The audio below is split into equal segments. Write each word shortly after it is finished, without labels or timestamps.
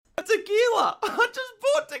tequila. I just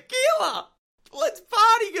bought tequila. Let's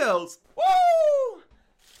party, girls. Woo!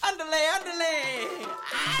 Underlay, underlay.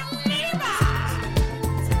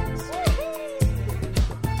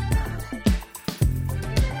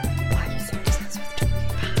 Why are you so obsessed with talking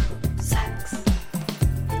about sex?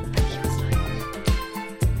 And he was like,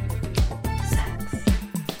 sex.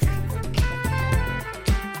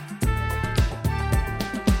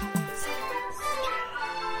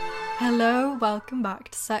 Hello, welcome back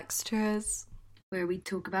to Sextras, where we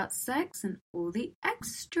talk about sex and all the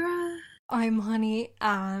extra. I'm Honey,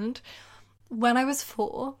 and when I was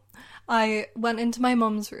 4, I went into my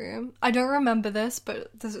mum's room. I don't remember this,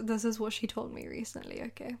 but this is what she told me recently,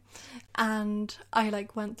 okay? And I,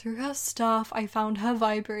 went through her stuff. I found her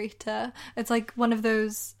vibrator. It's, one of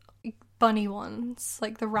those bunny ones,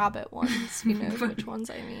 the rabbit ones. You know which ones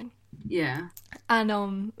I mean. Yeah.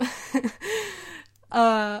 And,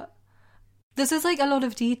 this is, a lot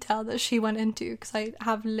of detail that she went into, because I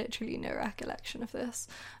have literally no recollection of this.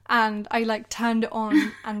 And I, turned it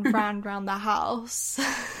on and ran around the house.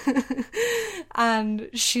 And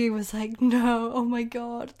she was like, no, oh my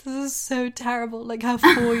god, this is so terrible. Her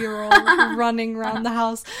 4-year-old running around the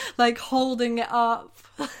house, holding it up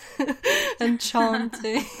and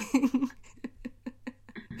chanting.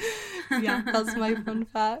 Yeah, that's my fun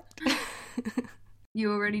fact.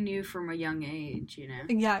 You already knew from a young age, you know?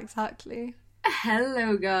 Yeah, exactly.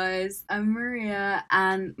 Hello guys, I'm Maria,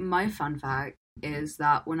 and my fun fact is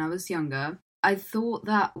that when I was younger, I thought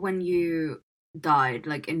that when you died,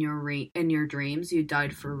 in your dreams, you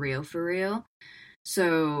died for real.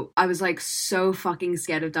 So I was so fucking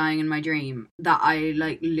scared of dying in my dream that I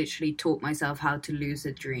literally taught myself how to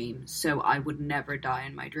lucid dream so I would never die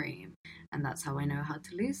in my dream. And that's how I know how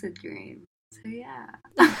to lucid dream. So yeah.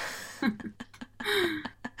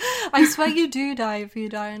 I swear you do die if you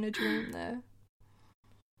die in a dream, though.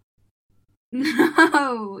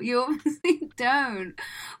 No, you obviously don't.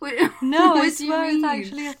 No, what I do you swear it's mean?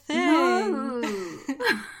 actually a thing. No.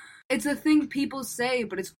 It's a thing people say,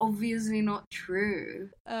 but it's obviously not true.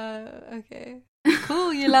 Okay.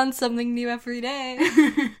 Cool, you learn something new every day.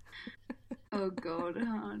 Oh god,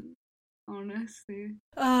 hon. Honestly.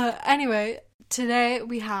 Anyway, today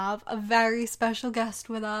we have a very special guest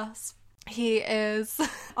with us. He is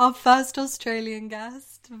our first Australian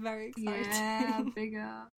guest. Very exciting. Yeah, big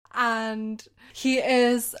up. And he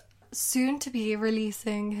is soon to be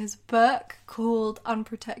releasing his book called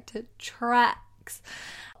Unprotected Treks.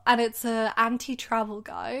 And it's an anti-travel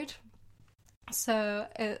guide. So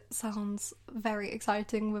it sounds very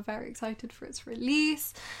exciting. We're very excited for its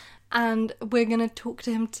release. And we're going to talk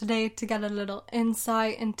to him today to get a little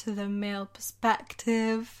insight into the male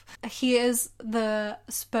perspective. He is the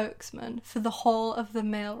spokesman for the whole of the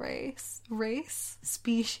male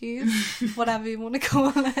species, whatever you want to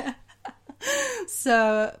call it.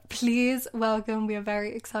 So please welcome, we are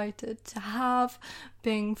very excited to have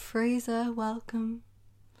Bing Fraser. Welcome.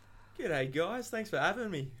 G'day guys, thanks for having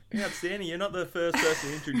me. Outstanding. You're not the first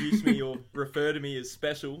person to introduce me or refer to me as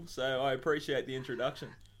special, so I appreciate the introduction.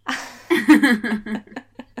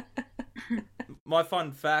 My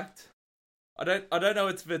fun fact, I don't know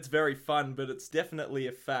if it's very fun, but it's definitely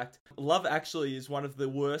a fact. Love Actually is one of the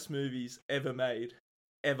worst movies ever made,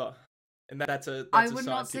 ever, and that's I would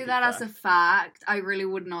not say that fact. as a fact. I really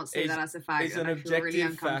would not say It's- that as a fact. it's an And I feel really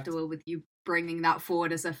objective uncomfortable with you bringing that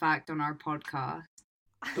forward as a fact on our podcast.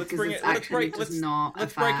 Let's Because bring it's it. Let's actually break. just Let's not a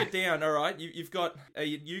let's break fact. it down. All right, you've got a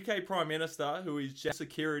UK Prime Minister who is just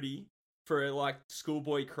security for a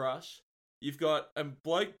schoolboy crush. You've got a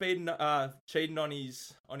bloke cheating on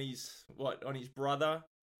his brother.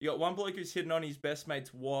 You got one bloke who's hitting on his best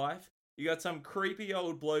mate's wife. You got some creepy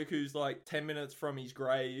old bloke who's 10 minutes from his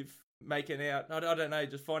grave making out. I don't know,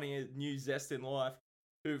 just finding a new zest in life.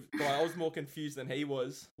 I was more confused than he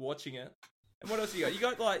was watching it. And what else you got? You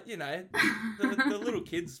got the little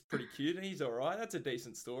kid's pretty cute and he's alright. That's a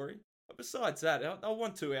decent story. But besides that, I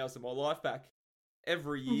want 2 hours of my life back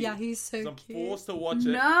every year. Yeah, he's so I'm cute. forced to watch it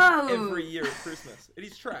No! every year at Christmas. It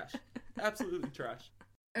is trash. Absolutely trash.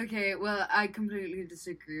 Okay, well, I completely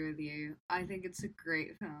disagree with you. I think it's a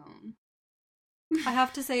great film. I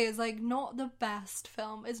have to say, it's not the best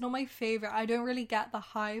film. It's not my favourite. I don't really get the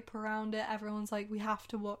hype around it. Everyone's we have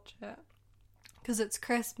to watch it because it's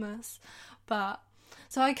Christmas. But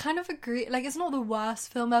so I kind of agree. It's not the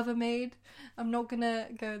worst film ever made. I'm not gonna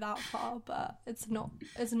go that far, but it's not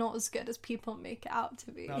as good as people make it out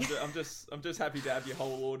to be. No, I'm just happy to have your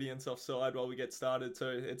whole audience offside while we get started. So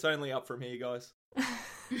it's only up from here, guys.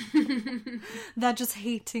 They're just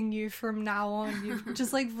hating you from now on. You've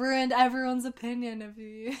just ruined everyone's opinion of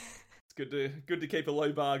you. It's good to keep a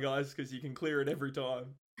low bar, guys, because you can clear it every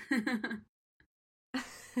time.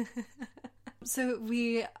 So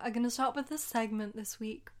we are going to start with this segment this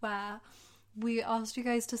week where we asked you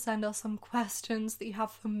guys to send us some questions that you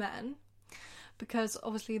have for men, because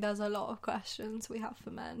obviously there's a lot of questions we have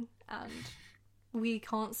for men and we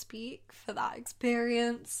can't speak for that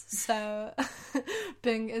experience. So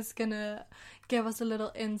Bing is going to give us a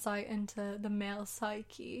little insight into the male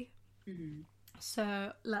psyche. Mm-hmm.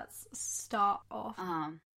 So let's start off.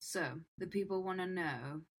 So the people want to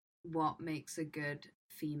know what makes a good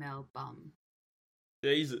female bum.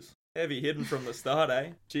 Jesus. Heavy hidden from the start, eh?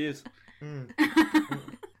 Cheers.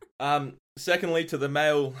 Secondly, to the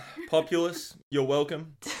male populace, you're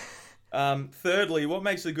welcome. Thirdly, what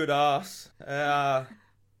makes a good ass?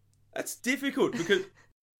 That's difficult because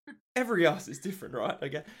every ass is different, right?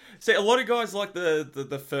 Okay. See, a lot of guys like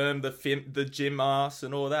the firm, the gym ass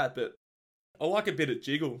and all that, but I like a bit of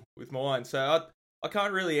jiggle with mine, so I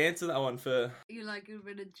can't really answer that one for... You like a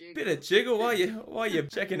bit of jiggle? Bit of jiggle while you're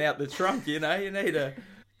checking out the trunk, you know? You need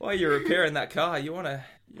while you're repairing that car, you want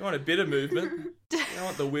a bit of movement. You don't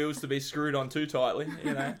want the wheels to be screwed on too tightly,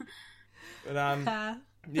 you know? But,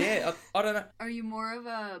 yeah, I don't know. Are you more of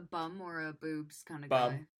a bum or a boobs kind of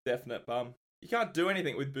Bum. guy? Definite bum. You can't do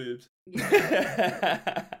anything with boobs.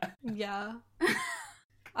 Yeah. Yeah.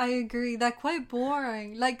 I agree. They're quite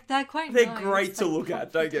boring. Like, they're quite They're nice, great to like, look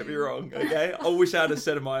at, don't get me wrong, okay? I wish I had a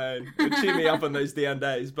set of my own. It would cheer me up on those down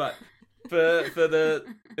days, but for the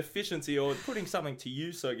efficiency or putting something to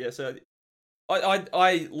use, I guess,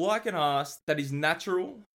 I like an ass that is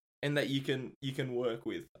natural and that you can work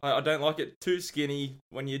with. I don't like it too skinny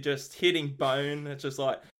when you're just hitting bone. It's just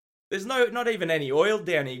like, there's not even any oil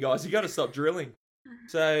down here, guys. You got to stop drilling.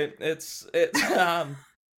 So it's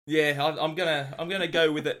yeah, I'm gonna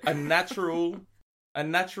go with it. A natural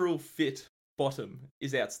fit bottom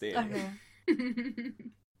is outstanding. Okay.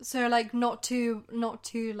 So like not too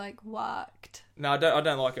like worked. No, I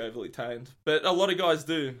don't like overly toned, but a lot of guys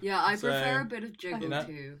do. Yeah, I So, prefer a bit of jiggle you know?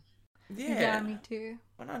 too. Yeah, me too.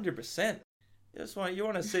 100%. You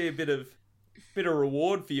want to see a bit of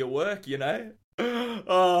reward for your work, you know.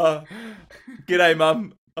 Oh, g'day,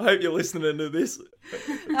 Mum. I hope you're listening to this.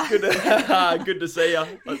 Good to see you.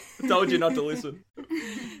 I told you not to listen.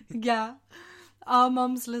 Yeah. Our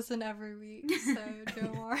mums listen every week, so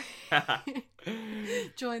don't worry.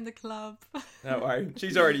 Join the club. Don't worry.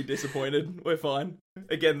 She's already disappointed. We're fine.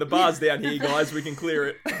 Again, the bar's down here, guys. We can clear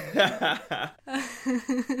it.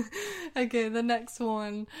 Okay, the next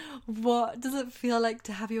one. What does it feel like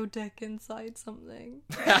to have your dick inside something?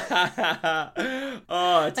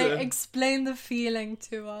 Explain the feeling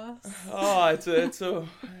to us. Oh, it's a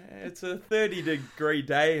 30-degree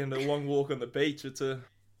day and a long walk on the beach. It's a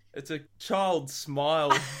child's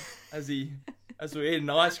smile as we're eating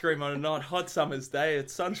ice cream on a nice hot summer's day.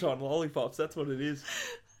 It's sunshine lollipops. That's what it is.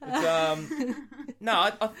 It's, no,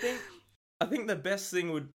 I think the best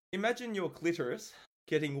thing would, imagine your clitoris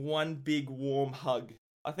getting one big warm hug.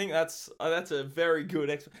 I think that's a very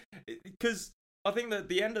good because I think that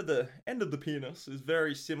the end of the penis is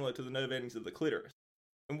very similar to the nerve endings of the clitoris,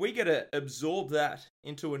 and we get to absorb that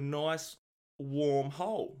into a nice warm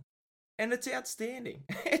hole. And it's outstanding.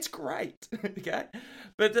 It's great, okay?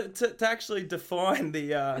 But to actually define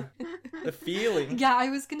the feeling... Yeah, I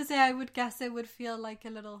was going to say, I would guess it would feel like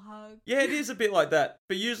a little hug. Yeah, it is a bit like that.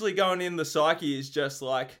 But usually going in the psyche is just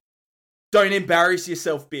like, don't embarrass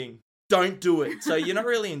yourself, Bing. Don't do it. So you're not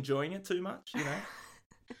really enjoying it too much, you know?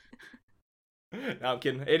 No, I'm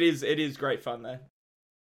kidding. It is great fun, though.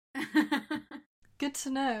 Good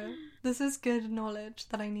to know. This is good knowledge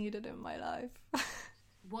that I needed in my life.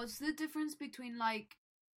 What's the difference between, like,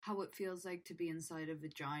 how it feels like to be inside a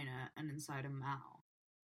vagina and inside a mouth?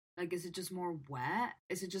 Like, is it just more wet?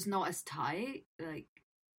 Is it just not as tight? Like,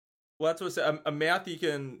 well, that's what I say. A mouth you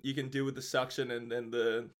can deal with the suction and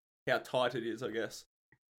the how tight it is, I guess.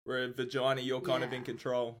 Where a vagina, you're kind of in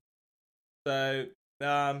control. So,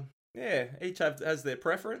 yeah, each has their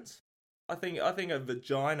preference. I think a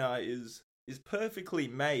vagina is perfectly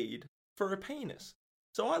made for a penis.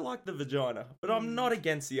 So I like the vagina, but I'm not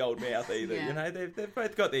against the old mouth either. Yeah. You know, they've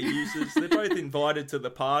both got their uses. They're both invited to the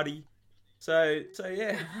party. So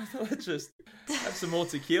yeah, let's just have some more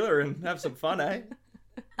tequila and have some fun, eh?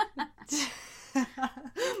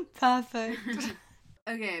 Perfect.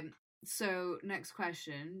 Okay, so next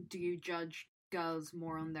question. Do you judge girls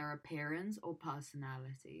more on their appearance or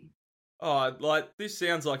personality? Oh, like, this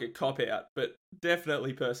sounds like a cop-out, but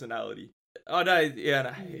definitely personality. I know, yeah,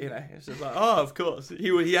 no, you know, it's just like, oh, of course,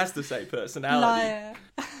 he has to say personality. Liar.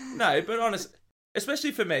 No, but honest,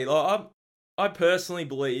 especially for me, like, I personally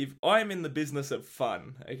believe I am in the business of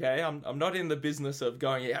fun. Okay, I'm not in the business of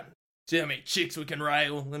going out see how many chicks we can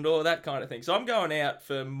rail and all that kind of thing. So I'm going out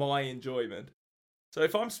for my enjoyment. So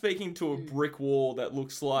if I'm speaking to a brick wall that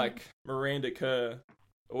looks like Miranda Kerr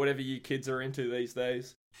or whatever you kids are into these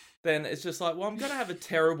days, then it's just like, well, I'm going to have a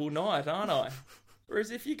terrible night, aren't I?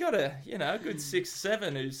 Whereas if you got a good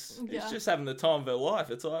 6'7" who's just having the time of her life,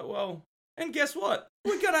 it's like, well, and guess what?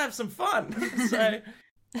 We're going to have some fun. So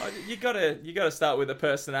you got to start with a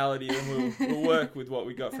personality, and we'll work with what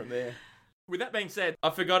we got from there. With that being said, I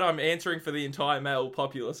forgot I'm answering for the entire male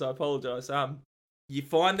populace. I apologise. You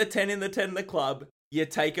find the 10 in the club, you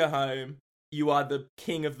take her home, you are the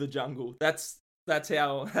king of the jungle. That's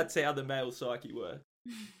how the male psyche works.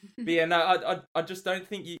 But yeah, no, I just don't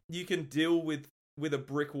think you can deal with a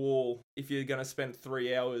brick wall if you're going to spend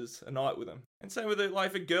 3 hours a night with them. And same with it, like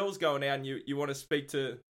if a girl's going out and you want to speak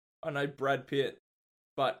to, I don't know, Brad Pitt,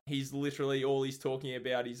 but he's literally all he's talking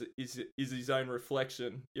about is his own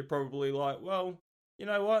reflection. You're probably like, well, you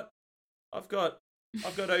know what? I've got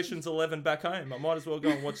Ocean's 11 back home. I might as well go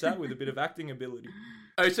and watch that with a bit of acting ability.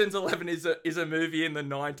 Ocean's 11 is a movie in the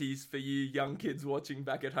 90s for you young kids watching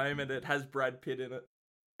back at home, and it has Brad Pitt in it.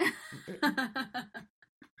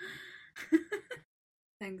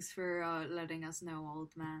 Thanks for letting us know,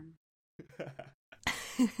 old man.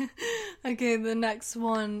 Okay, the next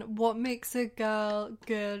one. What makes a girl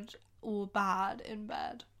good or bad in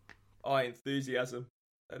bed? Oh, enthusiasm.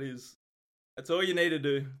 That's all you need to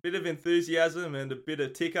do. Bit of enthusiasm and a bit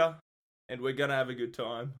of ticker, and we're gonna have a good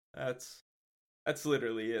time. That's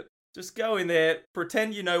literally it. Just go in there,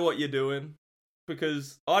 pretend you know what you're doing,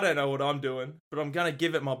 because I don't know what I'm doing, but I'm gonna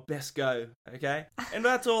give it my best go, okay? And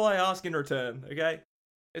that's all I ask in return, okay?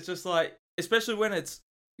 It's just like, especially when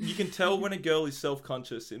you can tell when a girl is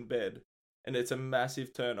self-conscious in bed, and it's a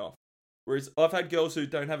massive turn-off. Whereas I've had girls who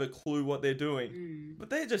don't have a clue what they're doing, but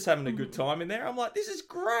they're just having a good time in there. I'm like, this is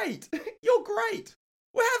great. You're great.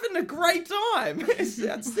 We're having a great time. It's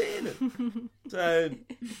outstanding. So,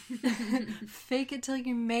 fake it till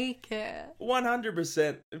you make it.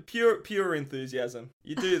 100%. Pure enthusiasm.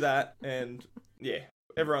 You do that, and yeah,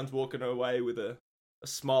 everyone's walking away with a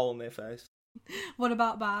smile on their face. What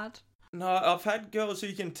about bad? No, I've had girls who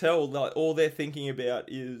you can tell like all they're thinking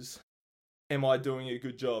about is, am I doing a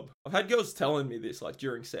good job? I've had girls telling me this like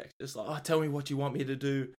during sex. It's like, oh, tell me what you want me to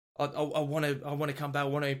do. I want to come back. I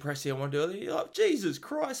want to impress you. I want to do it. You're like, Jesus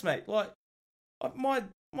Christ, mate! Like, my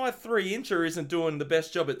 3-incher isn't doing the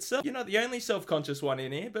best job itself. You're not the only self-conscious one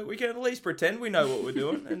in here, but we can at least pretend we know what we're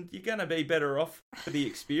doing, and you're gonna be better off for the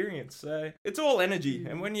experience. So it's all energy,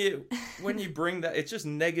 and when you bring that, it's just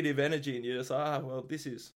negative energy, and you're just like, well,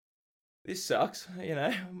 this sucks. You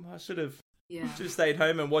know, I should have stayed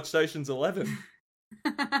home and watched Ocean's 11.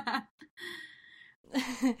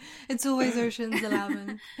 It's always Ocean's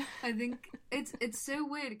 11. I think it's so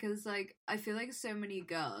weird because like I feel like so many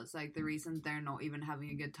girls, like the reason they're not even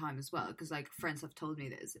having a good time as well, because like friends have told me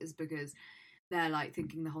this, is because they're like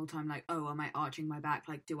thinking the whole time like, oh, am I arching my back?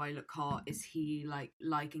 Like, do I look hot? Is he like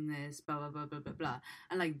liking this? Blah blah blah blah blah blah.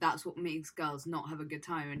 And like that's what makes girls not have a good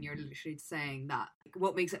time. And you're literally saying that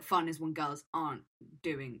what makes it fun is when girls aren't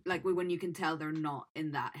doing like when you can tell they're not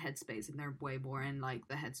in that headspace, and they're way more in like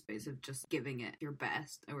the headspace of just giving it your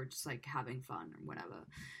best or just like having fun or whatever.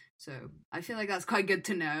 So I feel like that's quite good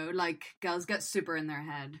to know. Like girls get super in their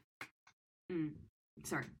head.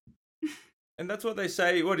 Sorry. And that's what they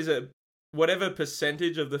say. What is it? Whatever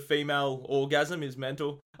percentage of the female orgasm is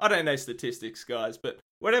mental. I don't know statistics, guys, but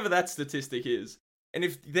whatever that statistic is. And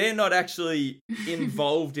if they're not actually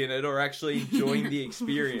involved in it or actually enjoying the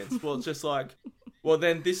experience, well, it's just like, well,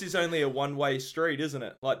 then this is only a one-way street, isn't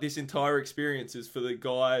it? Like, this entire experience is for the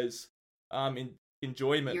guy's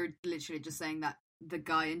enjoyment. You're literally just saying that the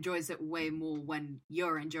guy enjoys it way more when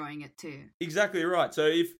you're enjoying it too. Exactly right. So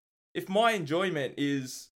if my enjoyment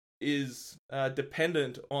is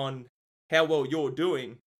dependent on how well you're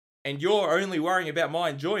doing, and you're only worrying about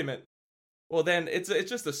my enjoyment, well then it's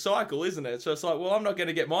just a cycle, isn't it? It's just like, well, I'm not going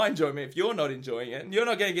to get my enjoyment if you're not enjoying it, and you're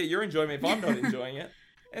not going to get your enjoyment if I'm not enjoying it.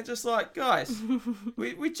 And just like, guys,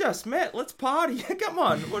 we just met, let's party. Come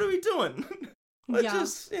on, what are we doing? Let's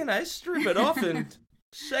just, strip it off and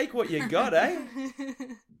shake what you got, eh?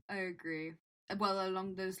 I agree. Well,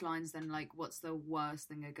 along those lines then, like, what's the worst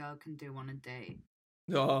thing a girl can do on a date?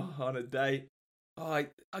 Oh, on a date. I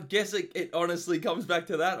guess it honestly comes back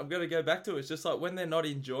to that. I'm going to go back to it. It's just like when they're not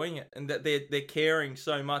enjoying it, and that they're caring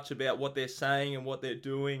so much about what they're saying and what they're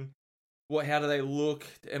doing. How do they look?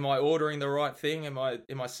 Am I ordering the right thing? Am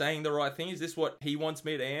I saying the right thing? Is this what he wants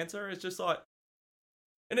me to answer? It's just like,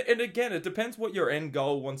 and again, it depends what your end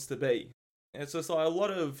goal wants to be. And it's just like a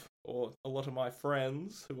lot of my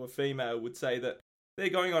friends who are female would say that they're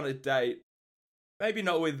going on a date maybe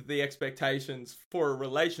not with the expectations for a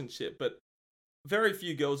relationship, but very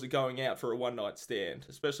few girls are going out for a one-night stand,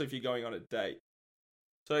 especially if you're going on a date.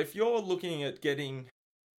 So if you're looking at getting,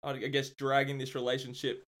 I guess, dragging this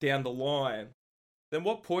relationship down the line, then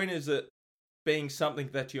what point is it being something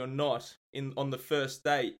that you're not on the first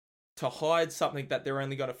date to hide something that they're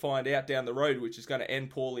only going to find out down the road, which is going to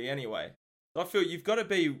end poorly anyway? So I feel you've got to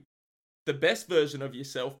be the best version of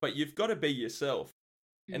yourself, but you've got to be yourself.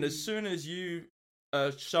 And as soon as you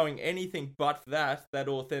are showing anything but that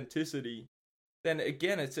authenticity, then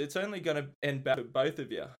again, it's only going to end bad for both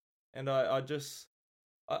of you. And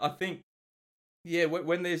I think, yeah,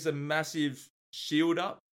 when there's a massive shield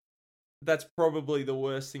up, that's probably the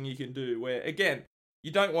worst thing you can do. Where, again,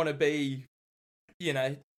 you don't want to be,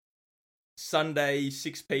 Sunday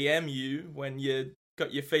 6 p.m. when you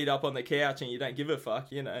got your feet up on the couch and you don't give a fuck,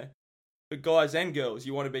 For guys and girls,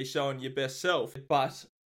 you want to be showing your best self. But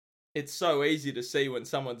it's so easy to see when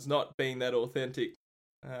someone's not being that authentic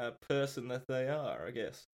person that they are, I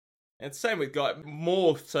guess. And same with guys,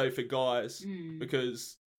 more so for guys,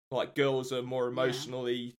 because like girls are more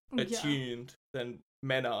emotionally attuned than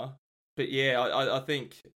men are. But yeah, I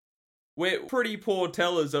think we're pretty poor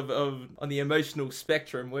tellers of on the emotional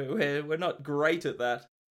spectrum. We're not great at that,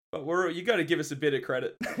 but you got to give us a bit of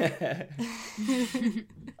credit.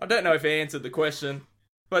 I don't know if I answered the question,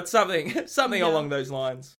 but something along those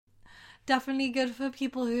lines. Definitely good for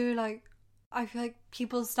people who I feel like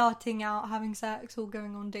people starting out having sex or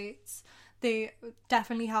going on dates, they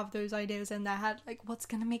definitely have those ideas in their head, like, what's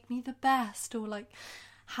going to make me the best? Or, like,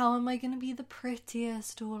 how am I going to be the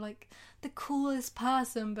prettiest? Or, like, the coolest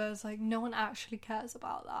person? But it's like, no one actually cares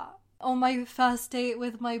about that. On my first date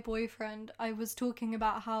with my boyfriend, I was talking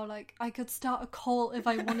about how, like, I could start a cult if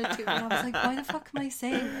I wanted to. And I was like, why the fuck am I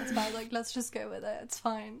saying this? But I was like, let's just go with it. It's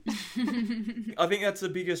fine. I think that's the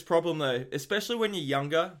biggest problem, though, especially when you're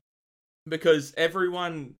younger. Because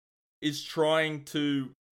everyone is trying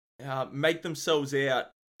to make themselves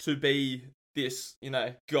out to be this,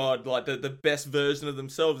 God, like the best version of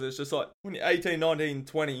themselves. It's just like when you're 18, 19,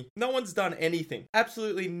 20, no one's done anything.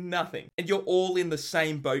 Absolutely nothing. And you're all in the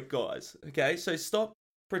same boat, guys. Okay? So stop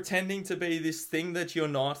pretending to be this thing that you're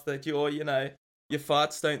not, that you're, your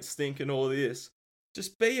farts don't stink and all this.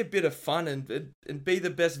 Just be a bit of fun and be the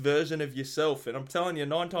best version of yourself. And I'm telling you,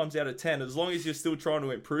 9 times out of 10, as long as you're still trying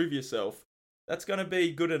to improve yourself, that's going to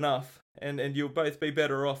be good enough. And you'll both be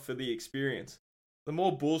better off for the experience. The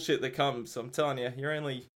more bullshit that comes, I'm telling you, you're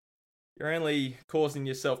only causing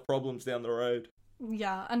yourself problems down the road.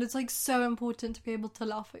 Yeah, and it's like so important to be able to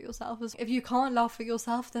laugh at yourself. If you can't laugh at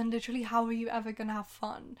yourself, then literally how are you ever going to have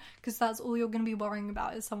fun? Because that's all you're going to be worrying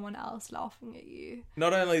about is someone else laughing at you.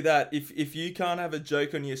 Not only that, if you can't have a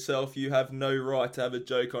joke on yourself, you have no right to have a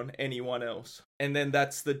joke on anyone else. And then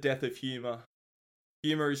that's the death of humour.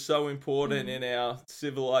 Humour is so important in our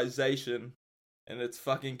civilization, and it's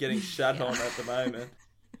fucking getting shat on at the moment.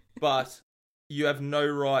 But you have no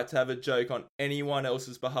right to have a joke on anyone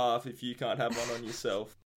else's behalf if you can't have one on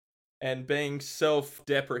yourself. And being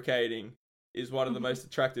self-deprecating is one of the most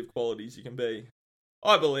attractive qualities you can be.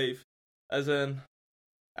 I believe, as an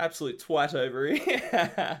absolute twat over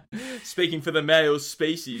here. Speaking for the male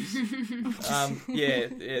species.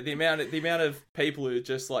 The amount of people who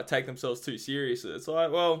just like take themselves too seriously. It's like,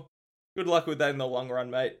 well, good luck with that in the long run,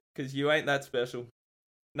 mate, because you ain't that special.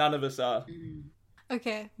 None of us are.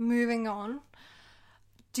 Okay, moving on.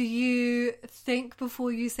 Do you think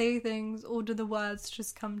before you say things, or do the words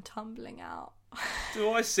just come tumbling out? Do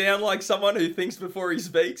I sound like someone who thinks before he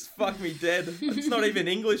speaks? Fuck me dead. It's not even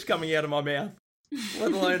English coming out of my mouth.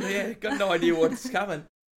 Let alone, got no idea what's coming.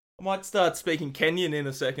 I might start speaking Kenyan in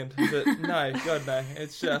a second, but no, God no.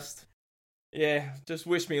 It's just, just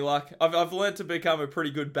wish me luck. I've learned to become a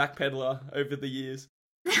pretty good backpedaler over the years.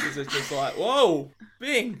 Because it's just like, whoa,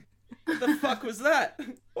 Bing, what the fuck was that?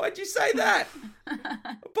 Why'd you say that?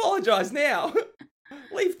 Apologise now.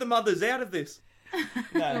 Leave the mothers out of this.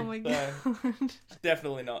 No, oh my God.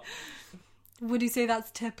 Definitely not. Would you say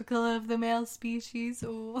that's typical of the male species,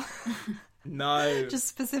 or no, just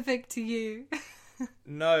specific to you?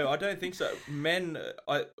 No, I don't think so. Men,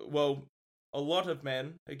 a lot of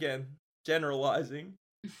men, again, generalising,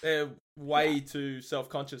 they're way too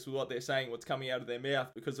self-conscious with what they're saying, what's coming out of their mouth,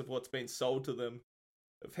 because of what's been sold to them,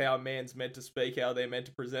 of how a man's meant to speak, how they're meant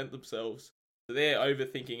to present themselves. So they're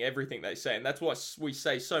overthinking everything they say, and that's why we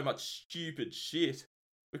say so much stupid shit.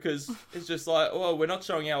 Because it's just like, oh, we're not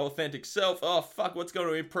showing our authentic self. Oh, fuck, what's going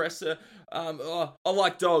to impress her? I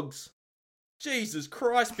like dogs. Jesus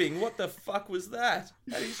Christ, Bing, what the fuck was that?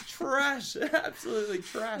 That is trash. Absolutely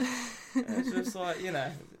trash. And it's just like,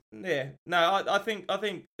 Yeah, no, I think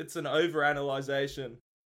it's an overanalyzation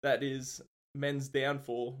that is men's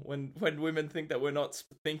downfall when women think that we're not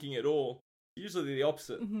thinking at all. Usually the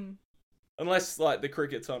opposite, unless like the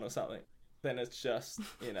cricket's on or something. Then it's just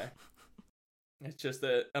it's just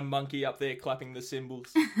a monkey up there clapping the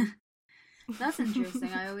cymbals. That's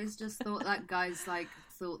interesting. I always just thought that guys like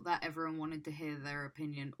thought that everyone wanted to hear their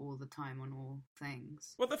opinion all the time on all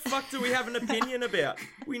things. What the fuck do we have an opinion about?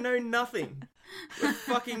 We know nothing. We're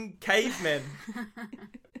fucking cavemen.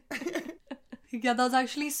 Yeah, that's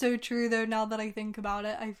actually so true though, now that I think about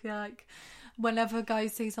it. I feel like whenever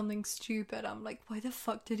guys say something stupid, I'm like, why the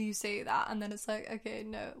fuck did you say that? And then it's like, okay,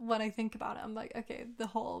 no. When I think about it, I'm like, okay, the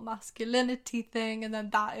whole masculinity thing, and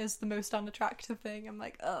then that is the most unattractive thing. I'm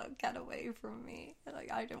like, oh, get away from me.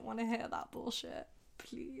 Like, I don't want to hear that bullshit.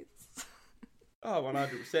 Please. Oh,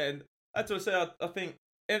 100%. That's what I say. I think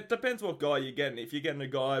it depends what guy you're getting. If you're getting a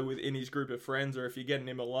guy within his group of friends, or if you're getting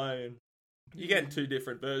him alone, you're getting two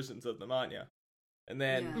different versions of them, aren't you? And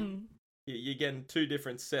then you're getting two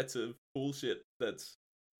different sets of bullshit that's,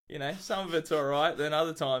 some of it's alright, then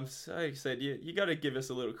other times, like I said, you got to give us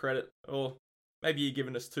a little credit, or maybe you're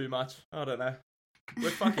giving us too much. I don't know.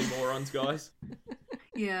 We're fucking morons, guys.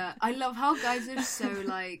 Yeah, I love how guys are so,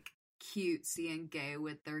 like, cutesy and gay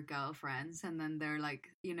with their girlfriends, and then they're like,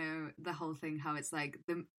 the whole thing, how it's like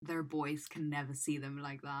their boys can never see them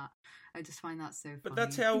like that. I just find that so funny. But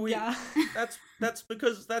that's how we that's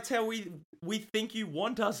because that's how we think you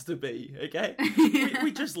want us to be, okay?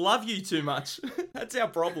 we just love you too much. That's our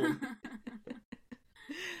problem.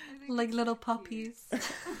 Like little puppies.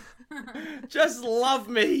 Just love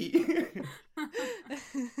me.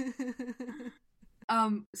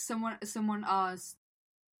 Someone asked,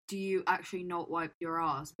 do you actually not wipe your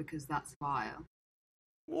ass because that's vile?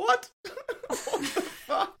 What? What the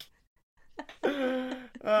fuck?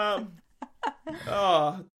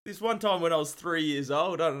 This one time when I was 3 years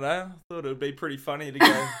old, I don't know, I thought it would be pretty funny to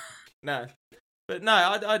go, no. But no,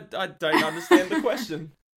 I don't understand the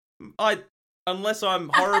question. Unless I'm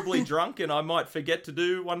horribly drunk and I might forget to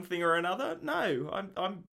do one thing or another, no,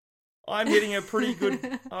 I'm hitting a pretty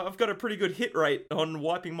good, I've got a pretty good hit rate on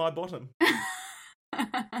wiping my bottom.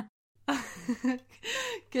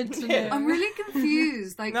 Good to know. I'm really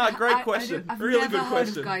confused. Like, no, great question. I've really never good heard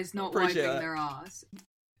question. of guys not Appreciate wiping that. their ass.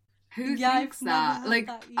 Who Yeah, thinks I've never that? heard Like,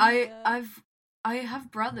 that either. I have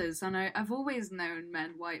brothers, and I've always known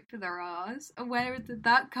men wipe their ass. Where did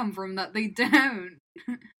that come from? That they don't.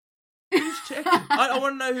 Who's checking? I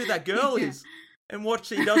want to know who that girl is and what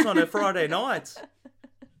she does on her Friday nights.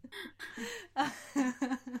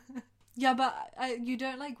 Yeah, but you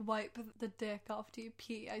don't like wipe the dick after you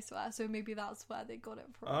pee, I swear. So maybe that's where they got it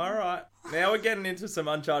from. All right, now we're getting into some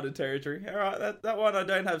uncharted territory. All right, that one I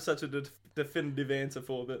don't have such a definitive answer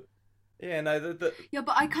for, but yeah, no, Yeah,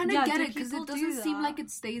 but I kind of get do it because people it doesn't do seem that? like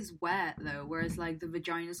it stays wet though. Whereas like the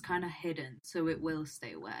vagina's kind of hidden, so it will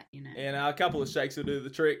stay wet. Yeah, no, a couple of shakes will do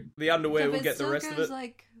the trick. The underwear will get the rest of it.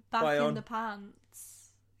 Like back Play in on. the pants.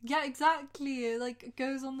 Yeah, exactly. Like it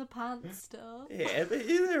goes on the pants still. Yeah, but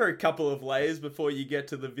there are a couple of layers before you get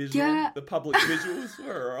to the visual, the public visuals.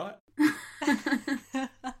 We're all right.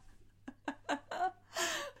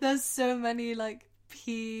 There's so many like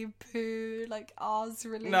pee, poo, like R's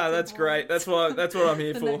related. No, that's great. That's what I'm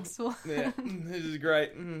here the for. next one. Yeah, this is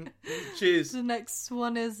great. Cheers. The next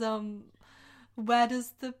one is where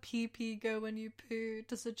does the pee pee go when you poo?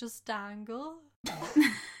 Does it just dangle?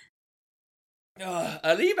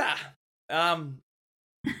 Aliba.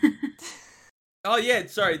 Oh yeah,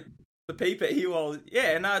 sorry. The pee-pee. Well,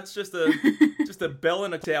 yeah, no, it's just a bell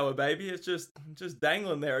in a tower, baby. It's just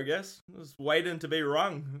dangling there, I guess. Just waiting to be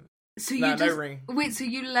rung. So no, you just no ring. wait. So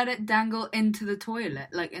you let it dangle into the toilet,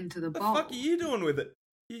 like into the bowl. What the fuck are you doing with it?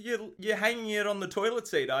 You're hanging it on the toilet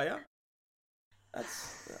seat, are you?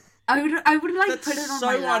 I would like that's put it on so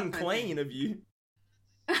my lap. unclean of you.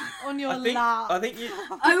 On your I lap. think you.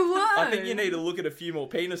 I would. I think you need to look at a few more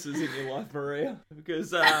penises in your life, Maria,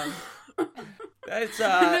 because that's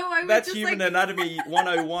I would that's just, human like- anatomy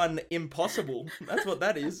 101 impossible. That's what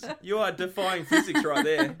that is. You are defying physics right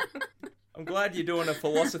there. I'm glad you're doing a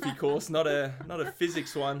philosophy course, not a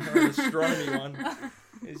physics one, not an astronomy one.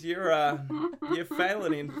 Because you're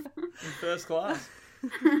failing in first class.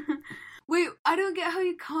 Wait, I don't get how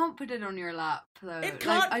you can't put it on your lap though. It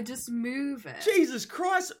can't- Like, I just move it. Jesus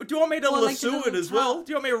Christ! Do you want me to Well, like a lasso it little as well? towel.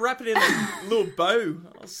 Do you want me to wrap it in a little bow?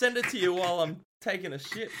 I'll send it to you while I'm taking a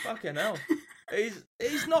shit. Fucking hell.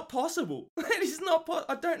 It's not possible. It is not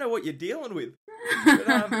I don't know what you're dealing with.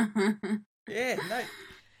 But, yeah, no.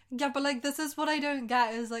 Yeah, but like this is what I don't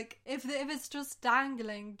get is like if it's just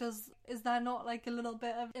dangling, is there not like a little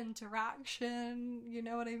bit of interaction? You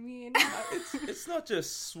know what I mean? It's not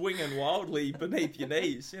just swinging wildly beneath your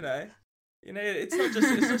knees, you know. You know, it's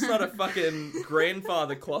just not a fucking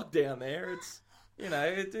grandfather clock down there. It's, you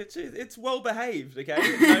know, it's well behaved. Okay,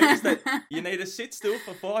 it knows that you need to sit still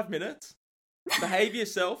for 5 minutes, behave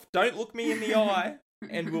yourself, don't look me in the eye,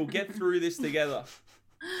 and we'll get through this together.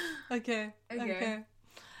 Okay.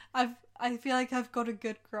 I feel like I've got a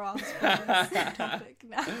good grasp of this topic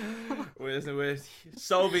now. We're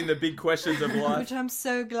solving the big questions of life. Which I'm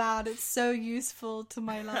so glad. It's so useful to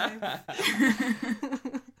my life.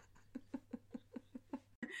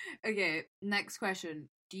 Okay, next question.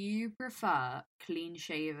 Do you prefer clean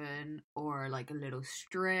shaven or like a little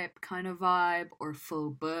strip kind of vibe, or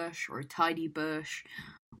full bush or tidy bush,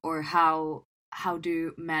 or how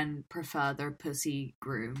do men prefer their pussy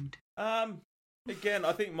groomed? Again,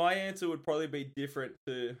 I think my answer would probably be different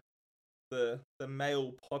to the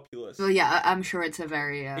male populace. Well, yeah, I'm sure it's a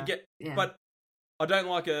very yeah. But I don't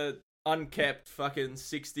like a unkept fucking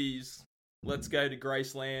 60s. Let's go to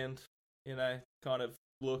Graceland, you know, kind of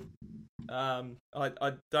look. I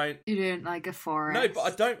don't. You don't like a forest? No,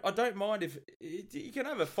 but I don't mind if you can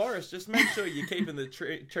have a forest. Just make sure you're keeping the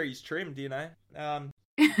trees trimmed, you know.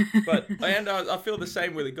 But I feel the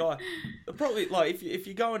same with a guy. Probably like if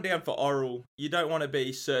you're going down for oral, you don't want to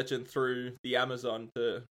be searching through the Amazon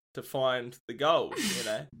to find the gold. You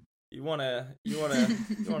know, you want a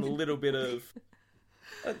little bit of.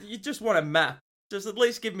 You just want a map. Just at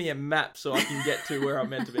least give me a map so I can get to where I'm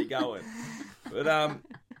meant to be going. But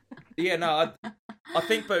yeah, no, I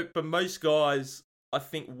think but most guys I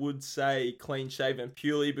think would say clean shaven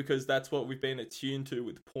purely because that's what we've been attuned to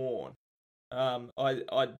with porn.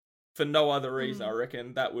 I for no other reason, I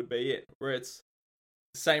reckon that would be it. Where it's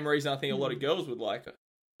the same reason I think a lot of girls would like,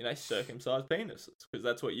 you know, circumcised penises because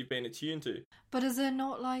that's what you've been attuned to. But is it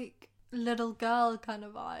not like little girl kind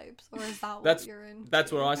of vibes, or is that what you're in?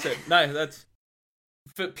 That's what I said. No, that's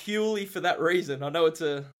purely for that reason. I know it's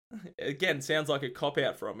again sounds like a cop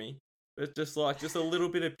out from me, but just a little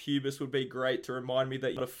bit of pubis would be great to remind me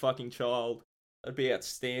that you're not a fucking child. That'd be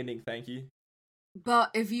outstanding. Thank you.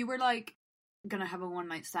 But if you were like gonna have a one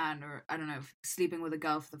night stand, or I don't know, sleeping with a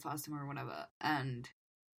girl for the first time or whatever, and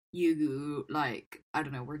you like, I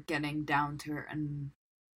don't know, were getting down to her and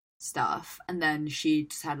stuff, and then she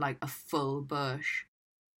just had like a full bush,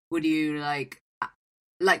 would you like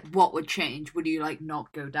what would change? Would you like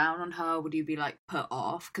not go down on her? Would you be like put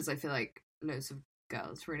off? Because I feel like loads of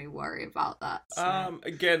girls really worry about that. So.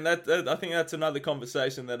 Again, that I think that's another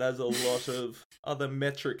conversation that has a lot of other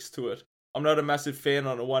metrics to it. I'm not a massive fan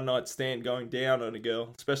on a one night stand going down on a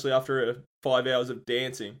girl, especially after 5 hours of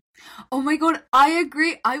dancing. Oh my god, I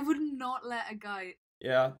agree. I would not let a guy.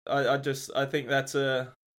 Yeah, I think that's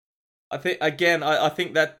I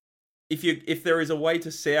think that if there is a way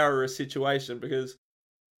to sour a situation, because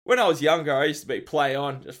when I was younger, I used to be play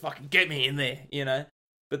on, just fucking get me in there, you know.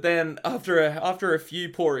 But then after a few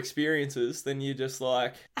poor experiences, then you're just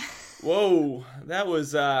like, whoa, that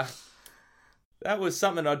was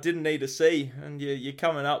something I didn't need to see, and you're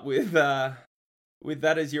coming up with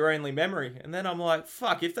that as your only memory. And then I'm like,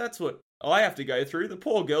 fuck, if that's what I have to go through, the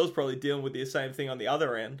poor girl's probably dealing with the same thing on the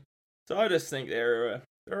other end. So I just think there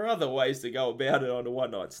are other ways to go about it on a one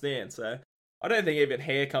night stand. So I don't think even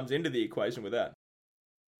hair comes into the equation with that.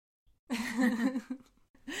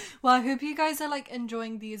 Well, I hope you guys are like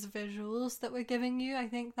enjoying these visuals that we're giving you. I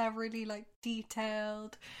think they're really like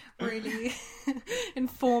detailed, really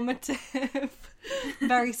informative,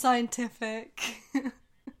 very scientific.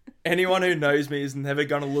 Anyone who knows me is never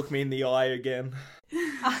gonna look me in the eye again.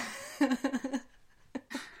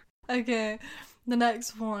 Okay, the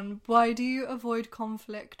next one. Why do you avoid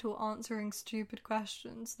conflict or answering stupid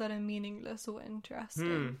questions that are meaningless or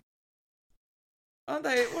interesting?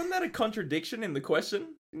 Wasn't that a contradiction in the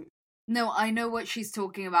question? No, I know what she's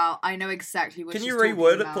talking about. I know exactly what she's talking about. Can you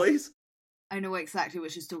reword it, please? I know exactly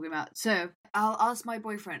what she's talking about. So, I'll ask my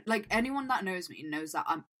boyfriend. Like, anyone that knows me knows that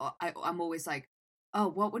I'm always like, oh,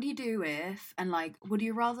 what would you do if? And, like, would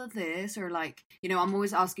you rather this? Or, like, you know, I'm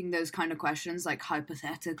always asking those kind of questions, like,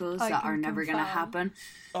 hypotheticals that are never going to happen.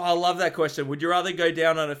 Oh, I love that question. Would you rather go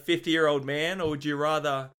down on a 50-year-old man, or would you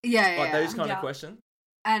rather... those kind of questions?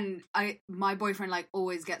 And my boyfriend like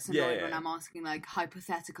always gets annoyed when I'm asking like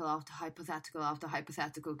hypothetical after hypothetical after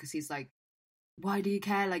hypothetical, because he's like, why do you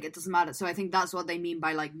care? Like, it doesn't matter. So I think that's what they mean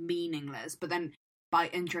by like meaningless. But then by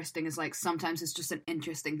interesting is like sometimes it's just an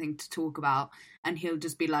interesting thing to talk about, and he'll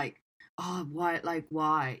just be like, oh, why? Like,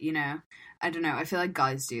 why? You know? I don't know. I feel like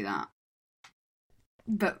guys do that.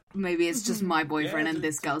 But maybe it's just my boyfriend and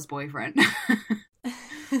this girl's boyfriend.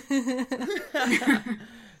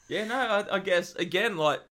 Yeah, no, I guess, again,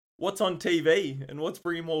 like, what's on TV and what's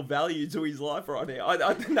bringing more value to his life right now?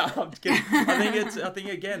 No, I'm kidding. I think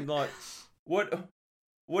again, like,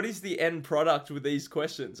 what is the end product with these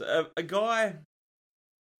questions? A guy...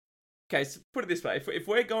 Okay, so put it this way. If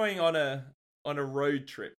we're going on a road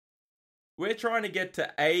trip, we're trying to get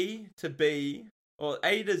to A to B, or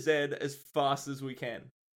A to Z as fast as we can.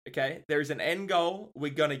 Okay? There is an end goal.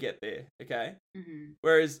 We're going to get there. Okay? Mm-hmm.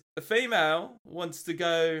 Whereas the female wants to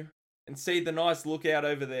go and see the nice lookout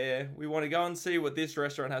over there. We want to go and see what this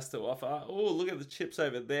restaurant has to offer. Oh, look at the chips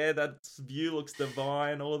over there. That view looks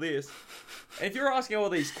divine. All this. And if you're asking all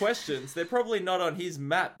these questions, they're probably not on his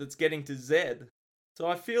map that's getting to Z. So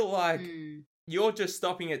I feel like you're just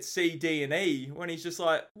stopping at C, D, and E when he's just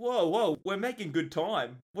like, whoa, we're making good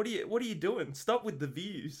time. What are you doing? Stop with the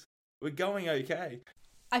views. We're going okay.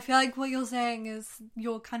 I feel like what you're saying is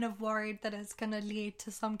you're kind of worried that it's going to lead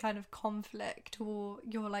to some kind of conflict, or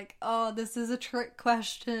you're like, oh, this is a trick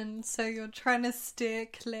question, so you're trying to steer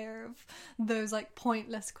clear of those like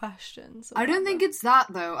pointless questions. I don't think it's that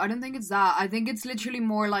though. I don't think it's that. I think it's literally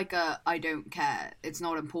more like I don't care. It's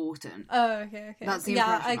not important. Oh, okay. That's the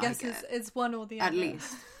impression I guess it's one or the other. At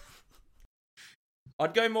least.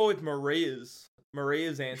 I'd go more with Maria's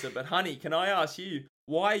answer, but honey, can I ask you,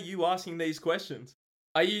 why are you asking these questions?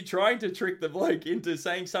 Are you trying to trick the bloke into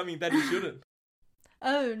saying something that he shouldn't?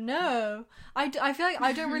 Oh, no. I feel like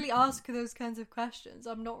I don't really ask those kinds of questions.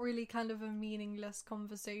 I'm not really kind of a meaningless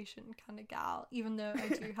conversation kind of gal, even though I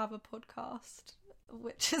do have a podcast,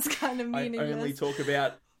 which is kind of meaningless. I only talk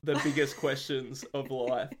about the biggest questions of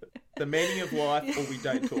life. The meaning of life, or we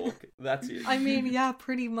don't talk. That's it. I mean, yeah,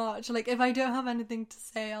 pretty much. Like, if I don't have anything to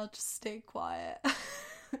say, I'll just stay quiet.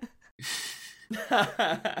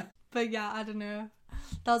 But yeah, I don't know.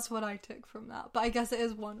 That's what I took from that. But I guess it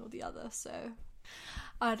is one or the other, so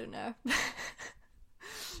I don't know.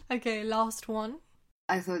 Okay, last one.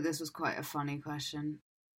 I thought this was quite a funny question.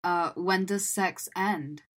 When does sex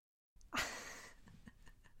end?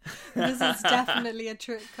 This is definitely a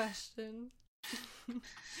trick question.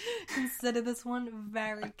 Consider this one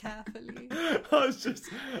very carefully. I was just...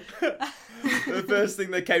 the first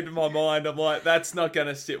thing that came to my mind, I'm like, that's not going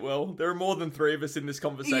to sit well. There are more than 3 of us in this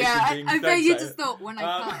conversation. Yeah, thing. I bet you just thought when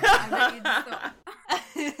I bet you just thought.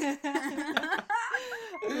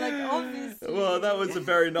 Like, obviously. Well, that was a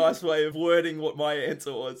very nice way of wording what my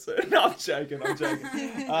answer was. So, no, I'm joking.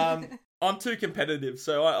 I'm too competitive,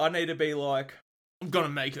 so I need to be like, I'm going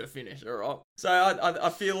to make her finish, alright? So I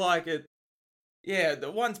feel like it... Yeah, the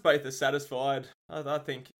ones both are satisfied, I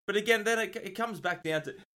think. But again, then it comes back down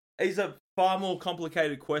to... It's a far more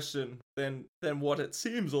complicated question than what it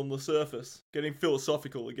seems on the surface. Getting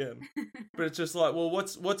philosophical again. But it's just like, well,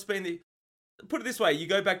 what's been the... Put it this way, you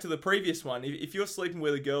go back to the previous one. If you're sleeping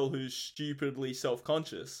with a girl who's stupidly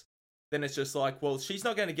self-conscious, then it's just like, well, she's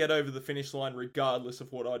not going to get over the finish line regardless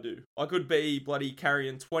of what I do. I could be bloody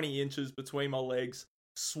carrying 20 inches between my legs,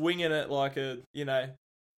 swinging it like a,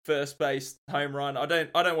 first base home run. I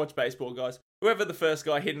don't watch baseball, guys. Whoever the first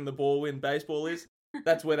guy hitting the ball in baseball is,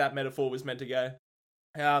 that's where that metaphor was meant to go.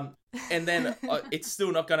 And then it's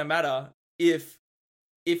still not going to matter if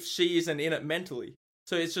she isn't in it mentally.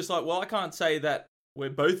 So it's just like, well, I can't say that we're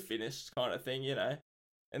both finished kind of thing,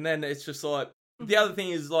 And then it's just like, the other thing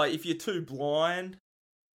is like, if you're too blind,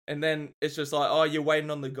 and then it's just like, oh, you're waiting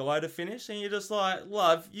on the guy to finish, and you're just like,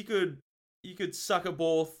 love, you could suck a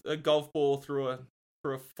golf ball through a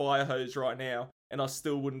fire hose right now, and I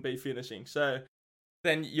still wouldn't be finishing. So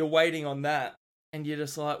then you're waiting on that, and you're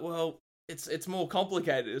just like, well, it's more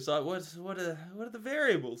complicated. It's like, what are the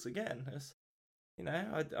variables again? It's,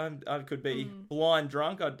 I could be blind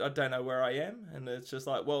drunk. I don't know where I am, and it's just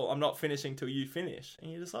like, well, I'm not finishing till you finish,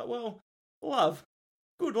 and you're just like, well, love,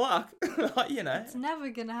 good luck. It's never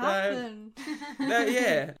gonna happen.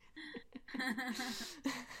 Yeah.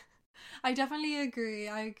 I definitely agree.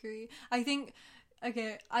 I agree. I think,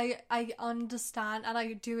 okay, I understand, and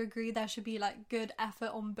I do agree there should be like good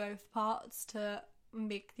effort on both parts to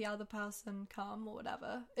make the other person come or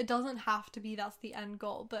whatever. It doesn't have to be that's the end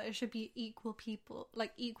goal, but it should be equal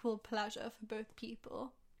pleasure for both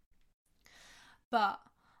people. But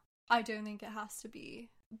I don't think it has to be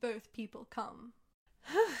both people come.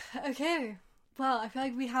 Okay, well, I feel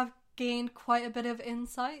like we have gained quite a bit of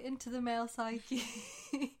insight into the male psyche.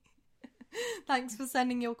 Thanks for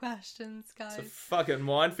sending your questions, guys. It's a fucking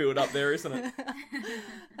minefield up there, isn't it?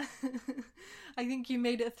 I think you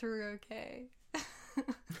made it through okay.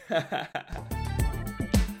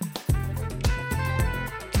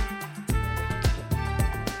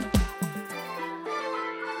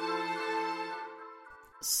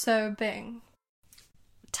 So, Bing,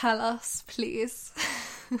 tell us, please.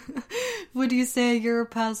 Would you say you're a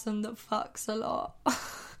person that fucks a lot?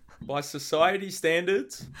 By society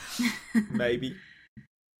standards, maybe.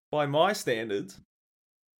 By my standards,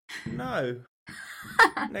 no.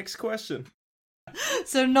 Next question.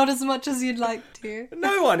 So not as much as you'd like to.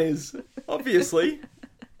 No one is, obviously.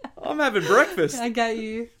 I'm having breakfast. I get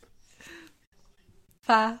you.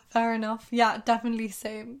 Fair enough. Yeah, definitely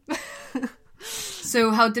same.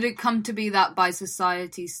 So how did it come to be that by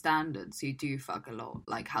society standards you do fuck a lot?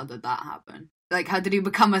 Like, how did that happen? Like, how did you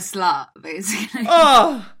become a slut, basically?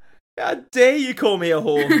 Oh, how dare you call me a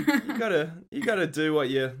whore? You gotta do what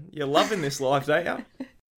you love in this life, don't you?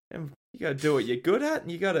 And you gotta do what you're good at,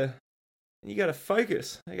 and you gotta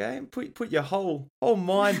focus, okay? And put your whole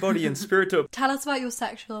mind, body, and spirit to it. Tell us about your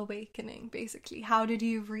sexual awakening, basically. How did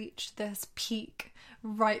you reach this peak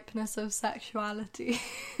ripeness of sexuality?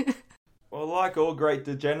 Well, like all great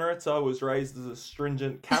degenerates, I was raised as a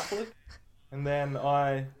stringent Catholic, and then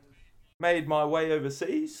I made my way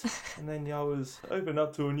overseas, and then I was opened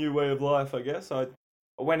up to a new way of life, I guess. I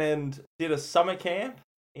went and did a summer camp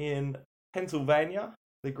in Pennsylvania,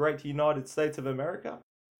 the great United States of America.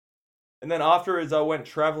 And then afterwards, I went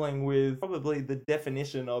traveling with probably the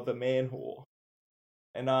definition of a man whore.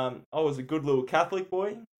 And I was a good little Catholic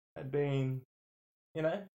boy. I'd been,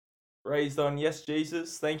 raised on yes,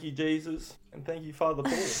 Jesus, thank you, Jesus, and thank you, Father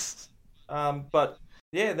Paul. But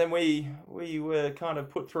yeah, then we were kind of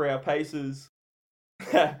put through our paces.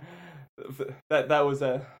 that was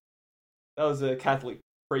a Catholic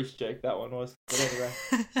priest joke. That one was. But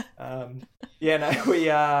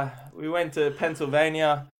anyway, we went to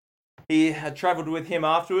Pennsylvania. He had travelled with him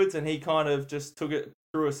afterwards, and he kind of just threw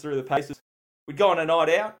us through the paces. We'd go on a night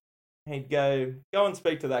out. He'd go and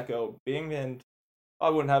speak to that girl, Bing, and I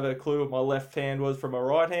wouldn't have a clue what my left hand was from my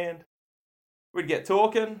right hand. We'd get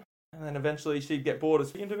talking, and then eventually she'd get bored of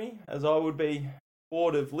speaking to me, as I would be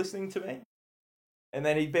bored of listening to me. And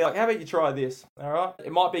then he'd be like, how about you try this? All right?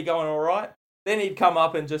 It might be going all right. Then he'd come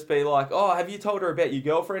up and just be like, oh, have you told her about your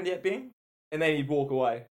girlfriend yet, Bing? And then he'd walk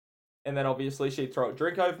away. And then obviously she'd throw a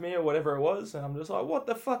drink over me or whatever it was. And I'm just like, what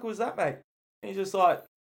the fuck was that, mate? And he's just like,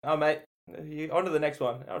 oh, mate, on to the next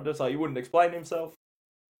one. I'm just like, he wouldn't explain himself.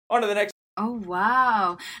 On to the next. Oh,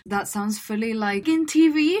 wow. That sounds fully like in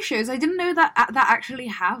TV shows. I didn't know that actually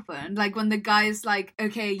happened. Like when the guy's like,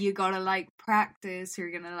 okay, you gotta like practice. You're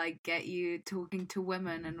gonna like get you talking to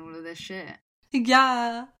women and all of this shit.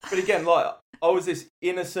 Yeah. But again, like, I was this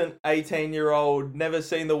innocent 18-year-old, never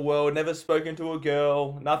seen the world, never spoken to a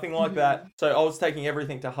girl, nothing like that. So I was taking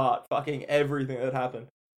everything to heart, fucking everything that happened.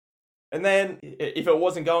 And then, if it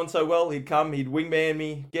wasn't going so well, he'd come, he'd wingman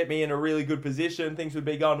me, get me in a really good position, things would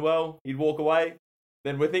be going well, he'd walk away.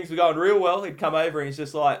 Then when things were going real well, he'd come over and he's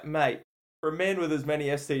just like, mate, for a man with as many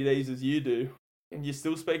STDs as you do, and you're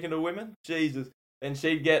still speaking to women? Jesus. Then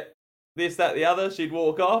she'd get this, that, the other, she'd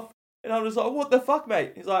walk off. And I'm just like, what the fuck,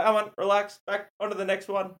 mate? He's like, come on, relax, back onto the next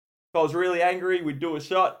one. If I was really angry, we'd do a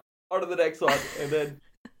shot, onto the next one. And then,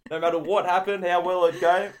 no matter what happened, how well it'd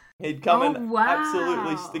go, he'd come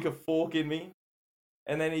absolutely stick a fork in me.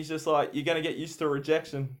 And then he's just like, you're going to get used to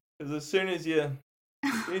rejection. Because as soon as you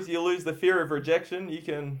lose the fear of rejection,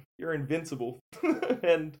 you're invincible.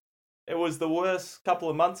 And it was the worst couple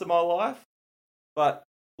of months of my life. But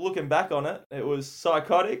looking back on it, it was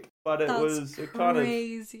psychotic, but it kind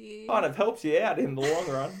of helps you out in the long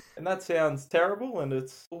run. And that sounds terrible, and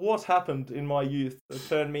it's what happened in my youth that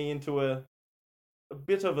turned me into a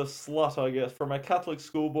bit of a slut, I guess, from a Catholic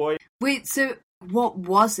schoolboy. Wait, so what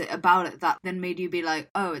was it about it that then made you be like,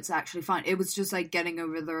 oh, it's actually fine? It was just like getting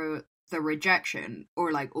over the rejection,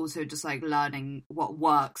 or like also just like learning what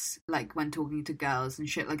works, like when talking to girls and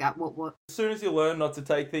shit like that. What as soon as you learn not to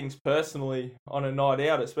take things personally on a night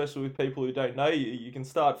out, especially with people who don't know you can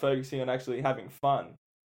start focusing on actually having fun.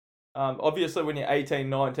 Obviously when you're 18,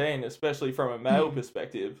 19, especially from a male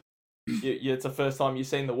perspective, it's the first time you've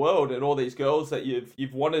seen the world, and all these girls that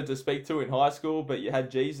you've wanted to speak to in high school, but you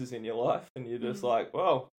had Jesus in your life, and you're just like,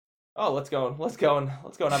 well, let's go and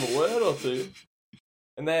have a word or two.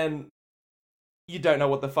 And then you don't know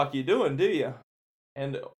what the fuck you're doing, do you?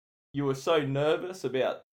 And you were so nervous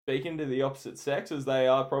about speaking to the opposite sex as they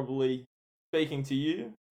are probably speaking to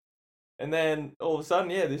you. And then all of a sudden,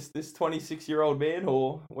 this 26-year-old man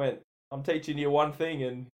whore went, I'm teaching you one thing,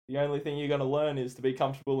 and the only thing you're going to learn is to be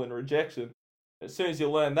comfortable in rejection. As soon as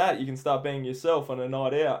you learn that, you can start being yourself on a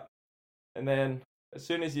night out. And then as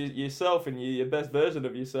soon as you're yourself and you're your best version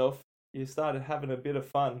of yourself, you started having a bit of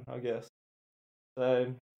fun, I guess.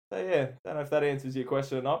 So yeah, don't know if that answers your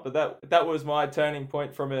question or not, but that was my turning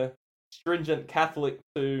point from a stringent Catholic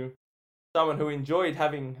to someone who enjoyed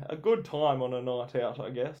having a good time on a night out, I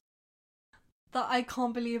guess. That I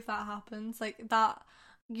can't believe that happens. Like that,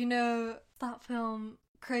 you know, that film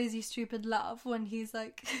Crazy Stupid Love, when he's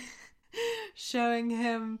like showing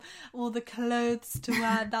him all the clothes to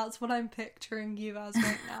wear. That's what I'm picturing you as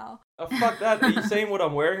right now. Oh, fuck that. Are you seeing what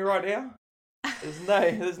I'm wearing right now?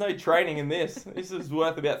 There's no training in this. This is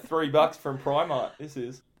worth about $3 from Primark. This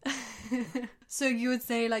is. So you would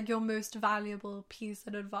say like your most valuable piece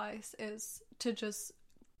of advice is to just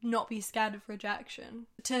not be scared of rejection.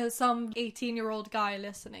 To some 18-year-old guy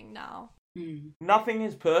listening now. Nothing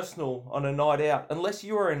is personal on a night out. Unless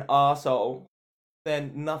you are an arsehole,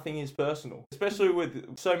 then nothing is personal. Especially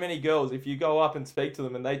with so many girls, if you go up and speak to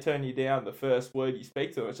them and they turn you down the first word you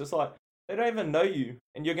speak to them, it's just like, they don't even know you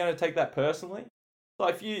and you're going to take that personally. So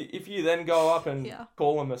if you then go up and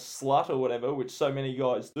call them a slut or whatever, which so many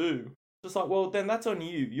guys do, it's just like, well, then that's on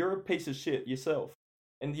you. You're a piece of shit yourself.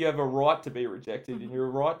 And you have a right to be rejected and you're a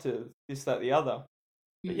right to this, that, the other.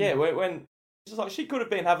 But yeah, when it's just like, she could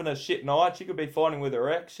have been having a shit night. She could be fighting with her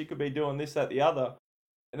ex. She could be doing this, that, the other.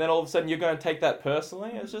 And then all of a sudden you're going to take that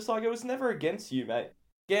personally. It's just like, it was never against you, mate.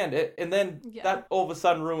 Again, and then that all of a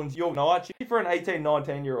sudden ruins your night for an 18,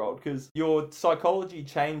 19-year-old, because your psychology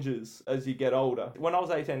changes as you get older. When I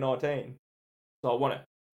was 18, 19, so I want to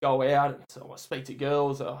go out and so I want to speak to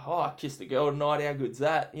girls. I kissed a girl tonight. How good's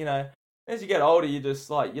that? You know, as you get older, you just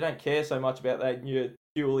like, you don't care so much about that and you're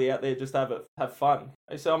purely out there just have fun.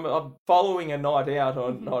 So I'm following a night out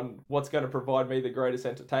on what's going to provide me the greatest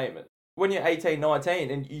entertainment. When you're 18,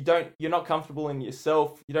 19 and you're not comfortable in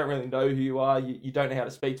yourself, you don't really know who you are, you don't know how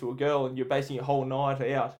to speak to a girl, and you're basing your whole night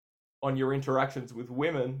out on your interactions with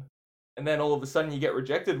women, and then all of a sudden you get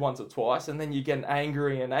rejected once or twice, and then you're getting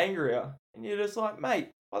angrier and angrier, and you're just like, mate,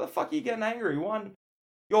 why the fuck are you getting angry?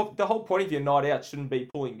 The whole point of your night out shouldn't be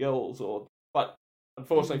pulling girls, but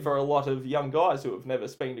unfortunately for a lot of young guys who have never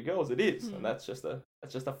spoken to girls, it is, and that's just a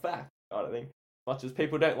fact, kind of thing. As much as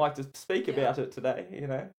people don't like to speak about it today, you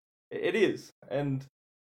know. It is, and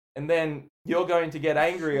then you're going to get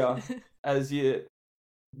angrier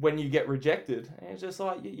when you get rejected. And it's just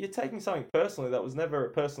like, you're taking something personally that was never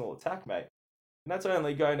a personal attack, mate. And that's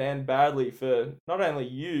only going to end badly for not only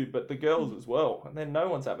you, but the girls as well. And then no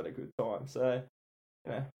one's having a good time. So,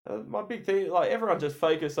 you know, my big thing, like, everyone just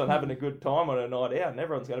focus on having a good time on a night out, and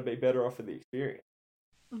everyone's going to be better off for the experience.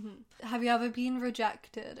 Have you ever been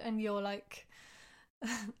rejected and you're like,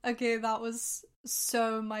 okay, that was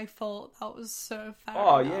so my fault. That was so fair.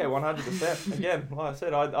 Oh yeah, 100%. Again, like I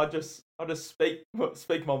said, I just speak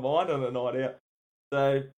my mind on a night out.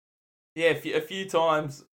 So yeah, a few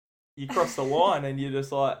times you cross the line and you're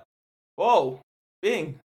just like, whoa,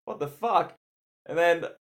 Bing, what the fuck? And then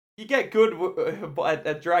you get good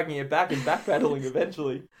at dragging it back and backpedaling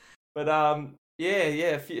eventually. But a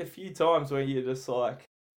few times where you're just like,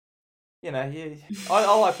 you know,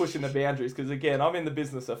 I like pushing the boundaries because, again, I'm in the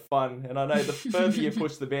business of fun, and I know the further you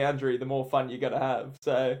push the boundary, the more fun you're going to have.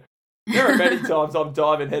 So there are many times I'm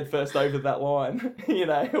diving headfirst over that line. You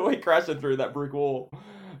know, we're crashing through that brick wall.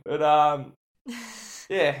 But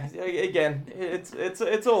yeah, again,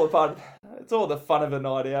 it's all a part. It's all the fun of a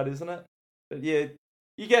night out, isn't it? But yeah,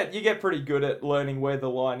 you get pretty good at learning where the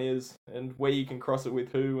line is and where you can cross it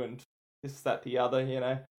with who and this, that, the other. You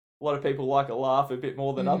know. A lot of people like a laugh a bit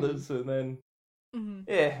more than others, and then,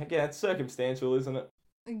 yeah, again, it's circumstantial, isn't it?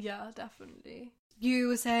 Yeah, definitely. You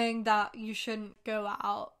were saying that you shouldn't go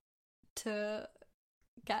out to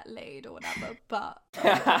get laid or whatever, but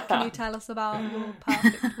can you tell us about your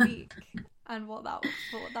perfect week and what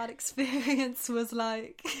that experience was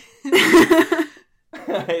like?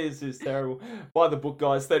 It's just terrible. Buy the book,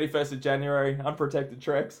 guys. 31st of January, Unprotected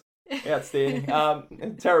Treks.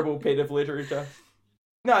 Outstanding. Terrible bit of literature.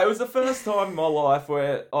 No, it was the first time in my life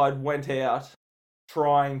where I'd went out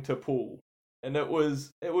trying to pull. And it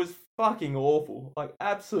was fucking awful. Like,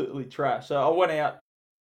 absolutely trash. So I went out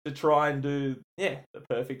to try and do, the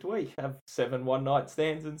perfect week. Have 7 one-night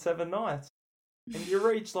stands in 7 nights. And you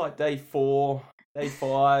reach, like, day 4, day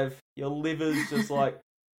 5, your liver's just, like,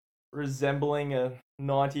 resembling a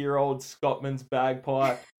 90-year-old Scotsman's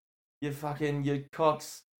bagpipe. Your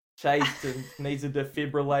cock's chafed and needs a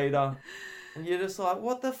defibrillator. And you're just like,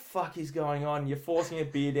 what the fuck is going on? You're forcing a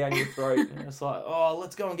beer down your throat. And it's like, oh,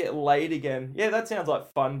 let's go and get laid again. Yeah, that sounds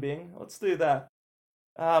like fun, Bing. Let's do that.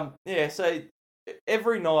 So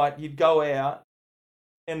every night you'd go out,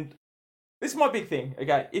 and this is my big thing,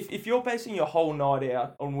 okay? If you're basing your whole night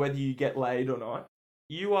out on whether you get laid or not,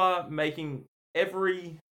 you are making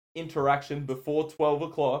every interaction before 12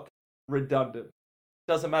 o'clock redundant.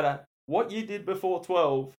 Doesn't matter what you did before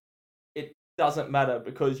 12, it doesn't matter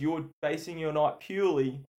because you're basing your night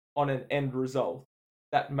purely on an end result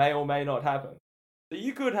that may or may not happen. So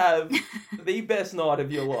you could have the best night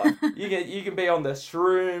of your life. You can be on the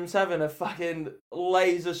shrooms, having a fucking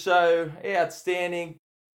laser show, outstanding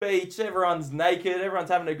beach, everyone's naked, everyone's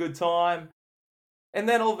having a good time. And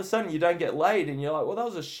then all of a sudden you don't get laid and you're like, well, that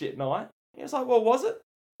was a shit night. And it's like, well, was it?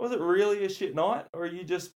 Was it really a shit night? Or are you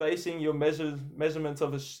just basing your measurements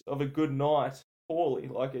of a good night poorly?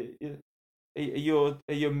 Like, are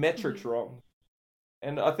your metrics wrong?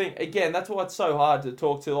 And I think, again, that's why it's so hard to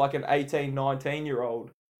talk to like an 18, 19-year-old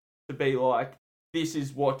to be like, this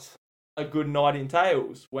is what a good night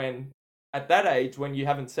entails. When at that age, when you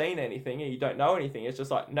haven't seen anything and you don't know anything, it's just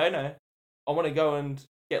like, no, I want to go and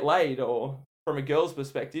get laid. Or from a girl's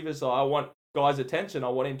perspective, it's like, I want guy's attention. I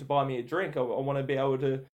want him to buy me a drink. I want to be able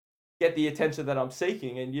to get the attention that I'm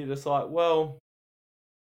seeking. And you're just like, well,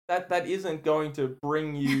 that isn't going to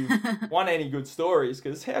bring you any good stories,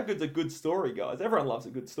 because how good's a good story, guys? Everyone loves a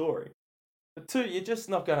good story. But two, you're just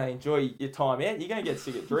not going to enjoy your time out. You're going to get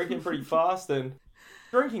sick of drinking pretty fast, and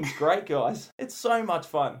drinking's great, guys. It's so much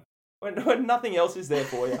fun. When nothing else is there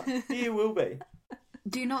for you, here will be.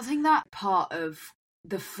 Do you not think that part of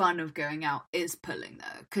the fun of going out is pulling,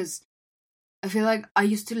 though? Because I feel like I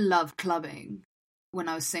used to love clubbing when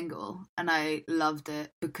I was single, and I loved it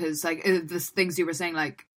because, like, the things you were saying,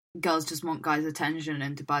 like, girls just want guys' attention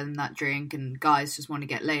and to buy them that drink, and guys just want to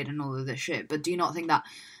get laid and all of this shit. But do you not think that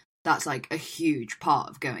that's like a huge part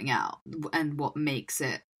of going out, and what makes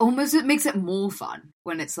it more fun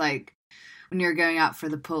when it's like when you're going out for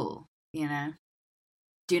the pull, you know?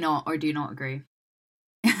 Do you not agree?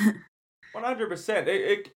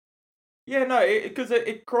 100%. Because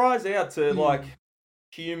it cries out to like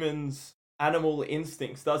humans' animal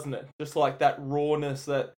instincts, doesn't it? Just like that rawness,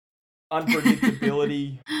 that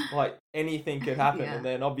unpredictability, like anything could happen. And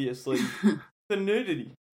then obviously the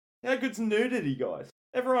nudity. How good's nudity, guys?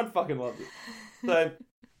 Everyone fucking loves it. So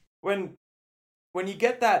when you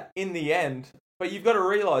get that in the end, but you've got to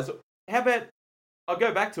realise, how about, I'll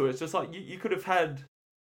go back to it, it's just like you could have had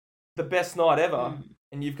the best night ever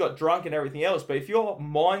and you've got drunk and everything else, but if your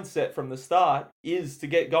mindset from the start is to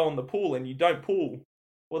go in the pool and you don't pool,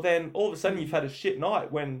 well then all of a sudden you've had a shit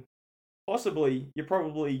night, when possibly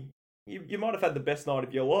you might have had the best night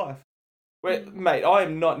of your life. Mate, I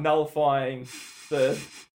am not nullifying the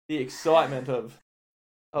excitement of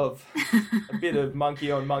a bit of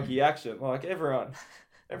monkey on monkey action. Like everyone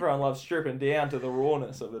loves stripping down to the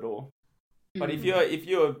rawness of it all. But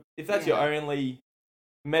if that's your only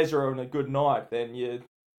measure on a good night, then you're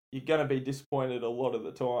gonna be disappointed a lot of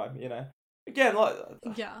the time. You know. Again, like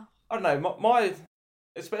I don't know, my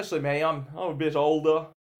especially me. I'm a bit older,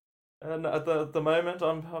 and at the moment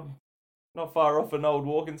I'm not far off an old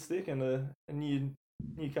walking stick and a new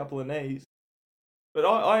couple of knees. But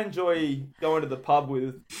I enjoy going to the pub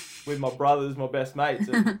with my brothers, my best mates,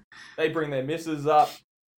 and they bring their missus up.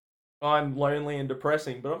 I'm lonely and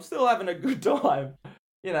depressing, but I'm still having a good time.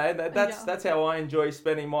 You know, that's how I enjoy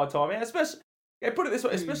spending my time out. Especially, put it this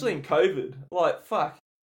way, especially in COVID. Like, fuck,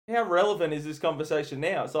 how relevant is this conversation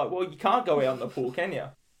now? It's like, well, you can't go out in the pool, can you?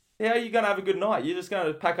 How are you going to have a good night? You're just going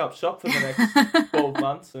to pack up shop for the next 12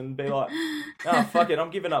 months and be like, oh, fuck it,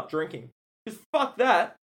 I'm giving up drinking. Because fuck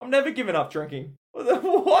that, I'm never giving up drinking.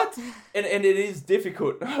 What? And it is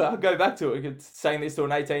difficult. I'll go back to it. It's saying this to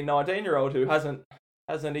an 18, 19-year-old who hasn't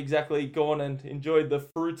exactly gone and enjoyed the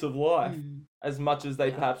fruits of life as much as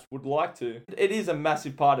they perhaps would like to. It is a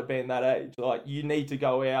massive part of being that age. Like, you need to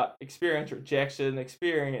go out, experience rejection,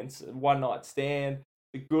 experience one night stand,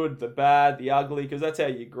 the good, the bad, the ugly, because that's how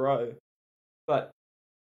you grow. But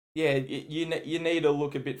yeah, you need to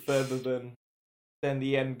look a bit further than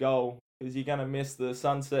the end goal, because you're gonna miss the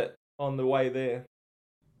sunset on the way there.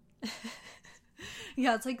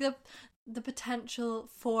 Yeah, it's like the potential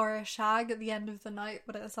for a shag at the end of the night,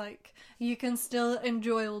 but it's like you can still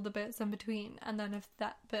enjoy all the bits in between, and then if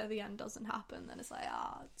that bit at the end doesn't happen, then it's like,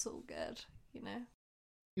 it's all good, you know.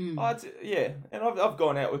 And I've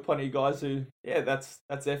gone out with plenty of guys who, that's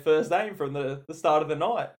their first aim from the start of the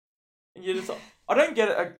night, and you just, I don't get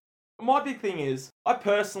it. My big thing is, I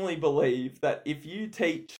personally believe that if you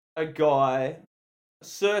teach a guy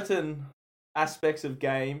certain aspects of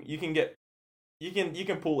game, you can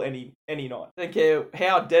pull any night. I don't care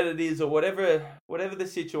how dead it is or whatever the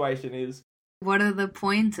situation is. What are the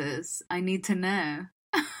pointers? I need to know.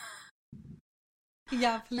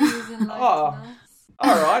 Yeah, please enlighten us.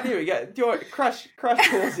 Alright, here we go. Do you want crash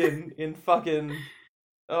course in fucking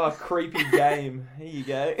creepy game. Here you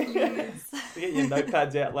go. Get your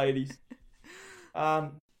notepads out, ladies.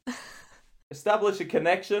 Establish a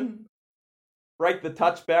connection. Break the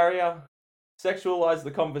touch barrier. Sexualize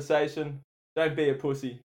the conversation. Don't be a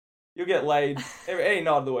pussy. You'll get laid any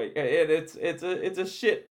night of the week. It's a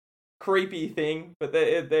shit creepy thing, but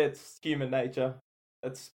that's human nature.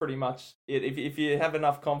 That's pretty much it. If you have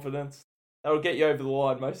enough confidence, that'll get you over the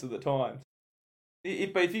line most of the time.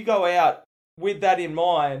 But if you go out with that in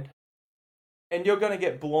mind, and you're going to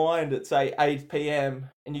get blind at, say, 8 p.m,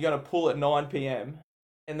 and you're going to pull at 9 p.m,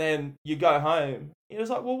 and then you go home, you're just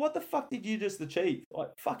like, well, what the fuck did you just achieve?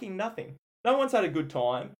 Like, fucking nothing. No one's had a good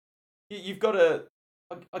time. You've got to,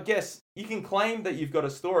 I guess, you can claim that you've got a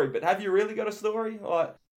story, but have you really got a story?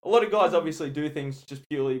 Like, a lot of guys obviously do things just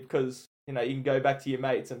purely because, you know, you can go back to your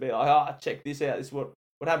mates and be like, check this out, this is what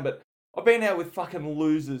happened. But I've been out with fucking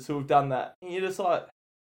losers who have done that, and you're just like,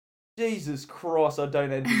 Jesus Christ, I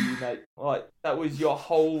don't envy you, mate. Like, that was your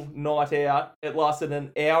whole night out. It lasted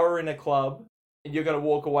an hour in a club, and you're going to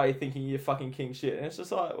walk away thinking you're fucking king shit. And it's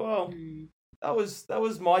just like, well, that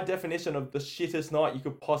was my definition of the shittest night you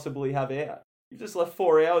could possibly have out. You just left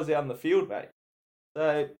 4 hours out in the field, mate.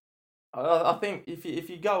 So, I think if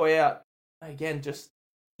you go out, again, just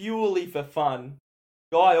purely for fun,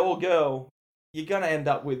 guy or girl, you're going to end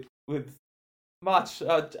up with much.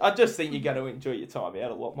 I just think you're going to enjoy your time out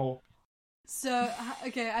a lot more. So,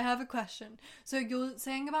 okay, I have a question. So you're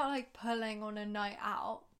saying about like pulling on a night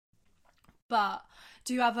out, but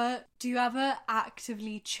do you ever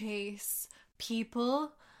actively chase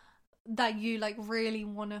people that you like really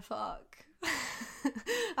want to fuck?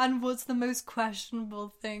 And what's the most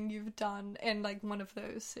questionable thing you've done in like one of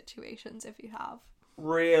those situations, if you have?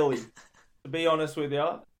 Really, to be honest with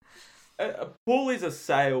you, a pull is a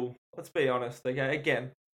sale. Let's be honest. Okay,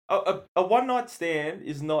 again, a one night stand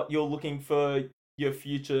is not you're looking for your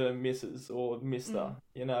future missus or mister.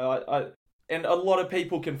 You know, I and a lot of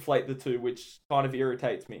people conflate the two, which kind of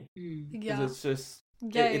irritates me. Yeah, it's just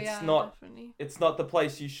it's not definitely. It's not the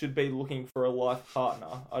place you should be looking for a life partner.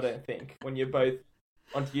 I don't think when you're both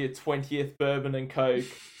onto your 20th bourbon and coke,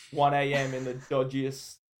 1 a.m. in the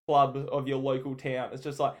dodgiest club of your local town. It's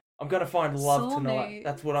just like, I'm going to find love tonight.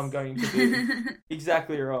 That's what I'm going to do.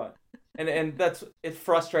 Exactly right. And it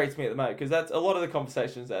frustrates me at the moment because that's a lot of the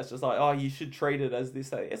conversations that's just like, oh, you should treat it as this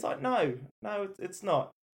thing. It's like, no, it's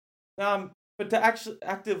not. But to actually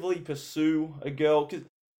actively pursue a girl, because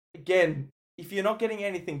again, if you're not getting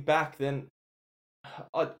anything back, then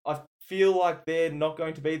I feel like they're not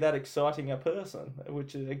going to be that exciting a person,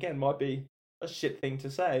 which again might be a shit thing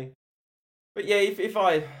to say. But yeah, if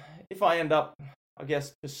I end up, I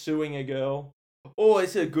guess, pursuing a girl,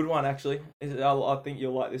 it's a good one actually. I think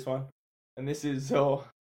you'll like this one. And this is, if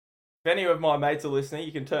any of my mates are listening,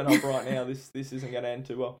 you can turn off right now. This isn't going to end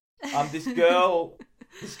too well. This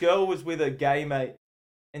girl was with a gay mate,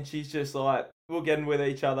 and she's just like, we're getting with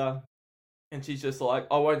each other, and she's just like,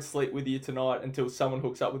 I won't sleep with you tonight until someone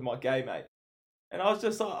hooks up with my gay mate. And I was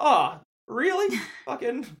just like, really?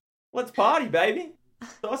 Fucking, let's party, baby.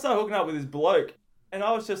 So I started hooking up with this bloke, and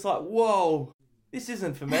I was just like, whoa, this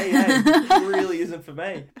isn't for me, eh? It really isn't for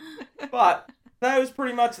me. But that was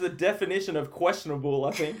pretty much the definition of questionable,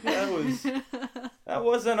 I think. That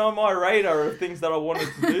wasn't on my radar of things that I wanted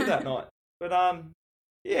to do that night. But,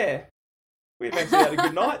 yeah, we eventually had a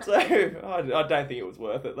good night, so I don't think it was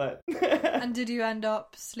worth it, that. And did you end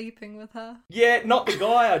up sleeping with her? Yeah, not the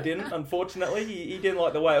guy, I didn't, unfortunately. He didn't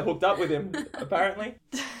like the way I hooked up with him, apparently.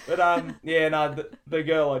 But, yeah, no, the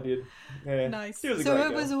girl I did. Yeah. Nice. She was a So great it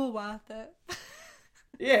girl. was all worth it.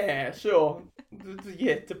 Yeah, sure.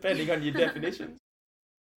 Yeah, depending on your definitions.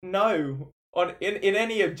 No. In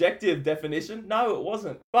any objective definition, no, it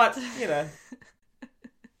wasn't. But, you know,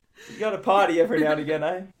 you got to party every now and again,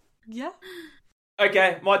 eh? Yeah.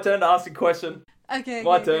 Okay, my turn to ask a question. Okay.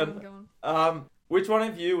 My go turn. on. Which one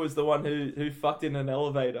of you was the one who fucked in an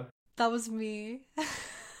elevator? That was me.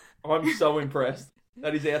 I'm so impressed.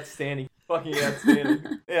 That is outstanding. Fucking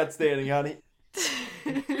outstanding. Outstanding, honey.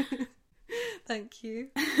 Thank you.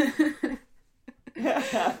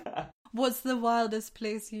 What's the wildest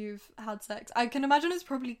place you've had sex? I can imagine it's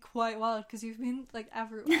probably quite wild because you've been like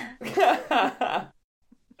everywhere.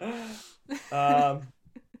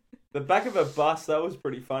 The back of a bus, that was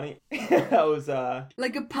pretty funny. That was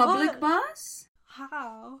Like a public What? bus?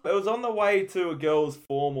 How? it was on the way to a girl's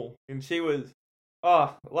formal, and she was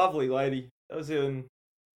lovely lady. That was in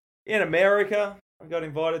America. I got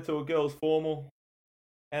invited to a girl's formal,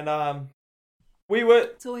 and we were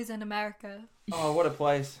It's always in America. oh, what a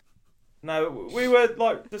place. No, we were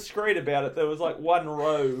like discreet about it. There was like one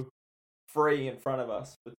row free in front of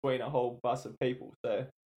us between a whole bus of people. So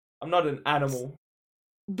I'm not an animal.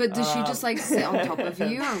 But does she just like sit on top of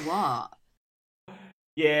you or what?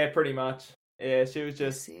 Yeah, pretty much. Yeah, she was I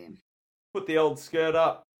just see. put the old skirt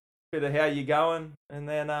up, bit of how you going, and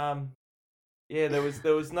then yeah, there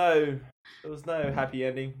was no happy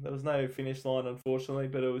ending. There was no finish line, unfortunately.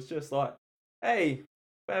 But it was just like, hey,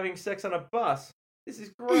 we're having sex on a bus. This is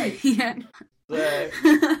great. Yeah. So,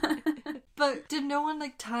 But did no one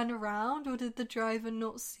like turn around, or did the driver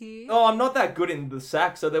not see? oh, I'm not that good in the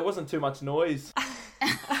sack, so there wasn't too much noise.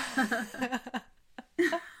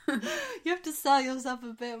 You have to sell yourself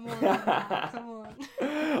a bit more than that. Come on.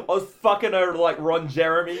 I was fucking her like Ron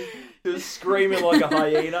Jeremy, just screaming like a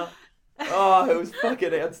hyena. Oh, it was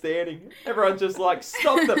fucking outstanding. Everyone just like,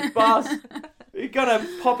 stop the bus. You're gonna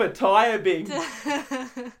pop a tire, Bing.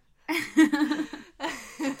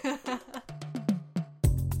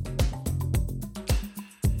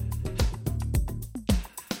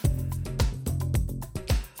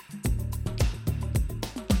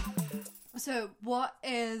 So,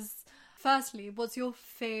 what's your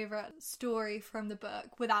favourite story from the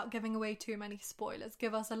book without giving away too many spoilers?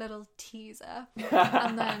 Give us a little teaser.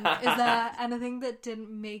 And then, is there anything that didn't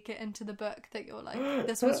make it into the book that you're like,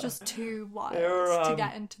 this was just too wild to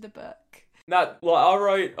get into the book? No,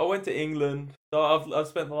 like I went to England, so I've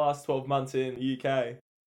spent the last 12 months in the UK,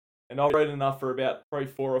 and I wrote enough for about probably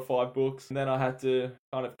 4 or 5 books, and then I had to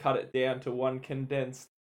kind of cut it down to one condensed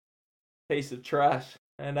piece of trash.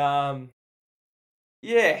 And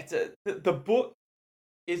yeah, the book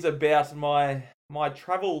is about my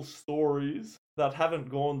travel stories that haven't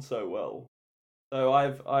gone so well. So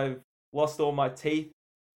I've lost all my teeth.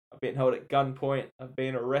 I've been held at gunpoint. I've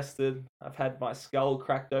been arrested. I've had my skull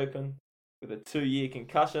cracked open with a 2-year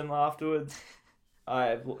concussion afterwards.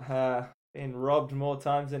 I've been robbed more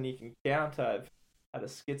times than you can count. I've had a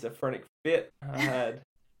schizophrenic fit. I've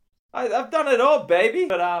done it all, baby.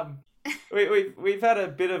 But we've had a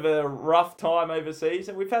bit of a rough time overseas,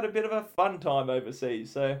 and we've had a bit of a fun time overseas.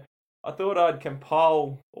 So I thought I'd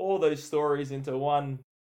compile all those stories into one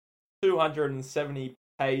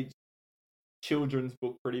 270-page children's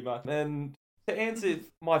book, pretty much. And to answer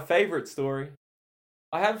my favourite story,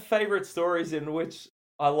 I have favourite stories in which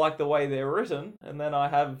I like the way they're written, and then I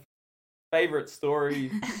have favourite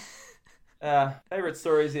stories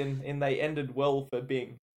in they ended well for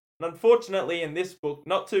Bing. And unfortunately, in this book,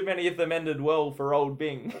 not too many of them ended well for old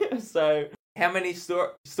Bing. So, how many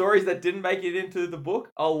stories that didn't make it into the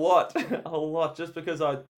book? A lot. A lot, just because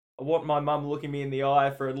I want my mum looking me in the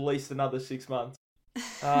eye for at least another 6 months.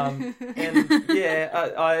 And yeah,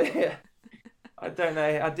 I don't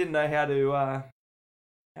know. I didn't know how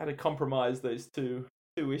to compromise those two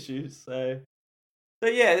issues. So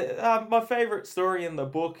yeah, my favourite story in the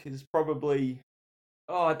book is probably...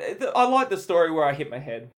 Oh, I like the story where I hit my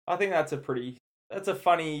head. I think that's a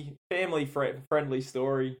funny, family-friendly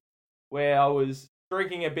story where I was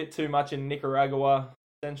drinking a bit too much in Nicaragua,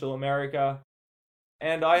 Central America,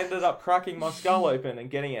 and I ended up cracking my skull open and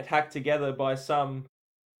getting it hacked together by some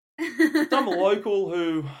local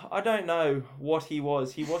who, I don't know what he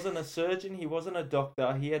was. He wasn't a surgeon, he wasn't a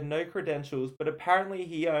doctor, he had no credentials, but apparently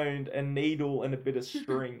he owned a needle and a bit of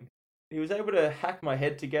string. He was able to hack my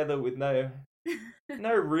head together with no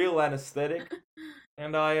real anesthetic,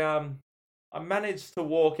 and I managed to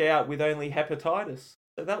walk out with only hepatitis,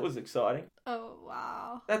 so that was exciting. Oh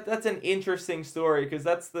wow, that's an interesting story, because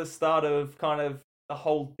that's the start of kind of the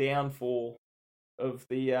whole downfall of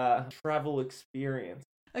the travel experience.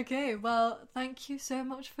 Okay, well, thank you so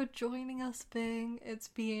much for joining us, Bing. It's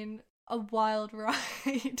been a wild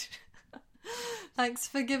ride. Thanks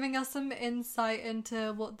for giving us some insight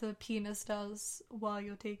into what the penis does while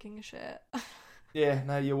you're taking a shit. Yeah,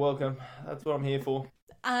 no, you're welcome. That's what I'm here for.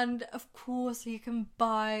 And of course, you can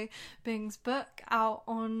buy Bing's book out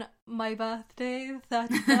on my birthday,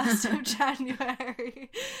 31st of January.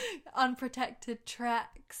 Unprotected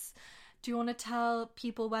Treks. Do you want to tell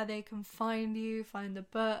people where they can find you, find the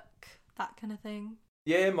book, that kind of thing?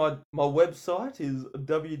 Yeah, my website is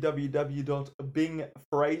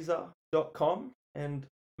www.bingfraser.com, and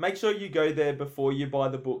make sure you go there before you buy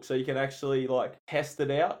the book so you can actually like test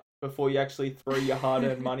it out before you actually throw your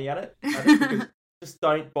hard-earned money at it. Because just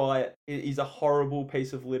don't buy it. It is a horrible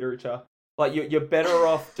piece of literature. Like, you're better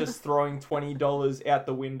off just throwing $20 out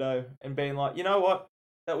the window and being like, you know what?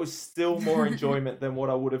 That was still more enjoyment than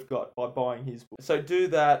what I would have got by buying his book. So do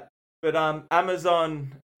that. But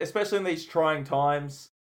Amazon, especially in these trying times,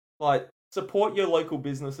 like, support your local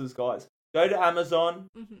businesses, guys. Go to Amazon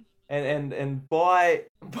and buy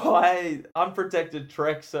Unprotected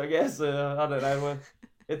Treks, I guess. I don't know.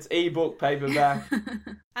 It's ebook, paperback.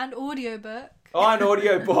 And audiobook. Oh, an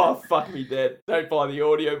audiobook. Oh, fuck me dead. Don't buy the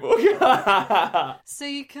audiobook. So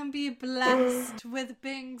you can be blessed with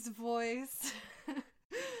Bing's voice.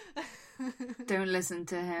 Don't listen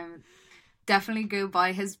to him. Definitely go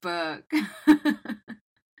buy his book.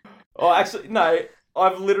 Oh, actually, no.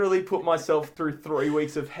 I've literally put myself through 3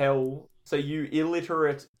 weeks of hell so you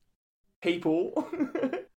illiterate people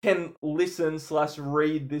can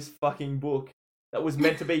listen/read this fucking book that was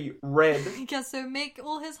meant to be read. Yeah, so make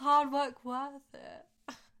all his hard work worth it.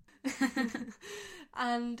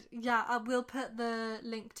 And yeah, I will put the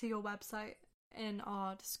link to your website in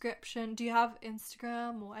our description. Do you have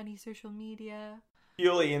Instagram or any social media?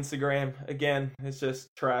 Purely Instagram. Again, it's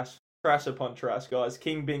just trash. Trash upon trash, guys.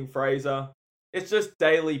 King Bing Fraser. It's just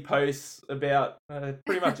daily posts about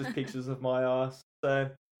pretty much just pictures of my ass.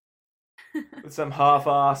 So, with some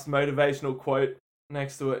half-assed motivational quote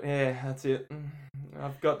next to it. Yeah, that's it.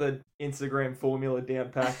 I've got the Instagram formula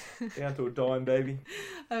down packed, down to a dime, baby.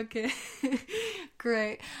 Okay,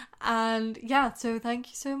 great. And yeah, so thank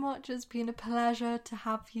you so much. It's been a pleasure to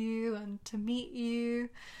have you and to meet you.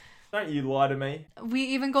 Don't you lie to me. We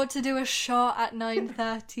even got to do a shot at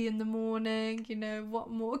 9:30 in the morning. You know, what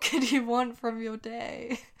more could you want from your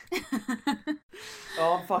day?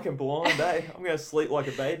 Oh, I'm fucking blind, eh? I'm going to sleep like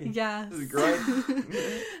a baby. Yes. This is great.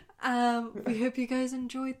 We hope you guys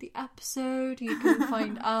enjoyed the episode. You can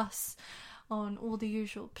find us on all the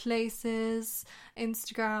usual places.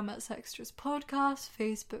 Instagram at Sextras Podcast,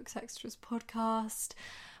 Facebook Sextras Podcast,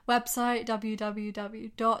 website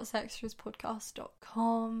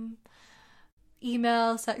www.sextraspodcast.com,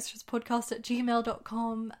 email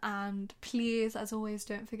sextraspodcast@gmail.com, and please, as always,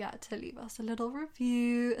 don't forget to leave us a little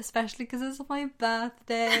review, especially because it's my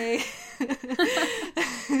birthday.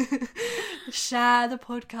 Share the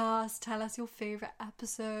podcast, tell us your favourite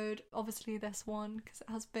episode, obviously this one because it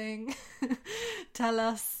has Bing. Tell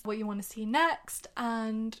us what you want to see next,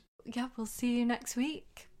 and yeah, we'll see you next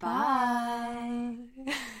week. Bye.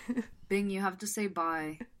 Bing, you have to say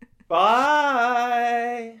bye.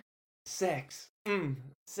 Bye. Sex.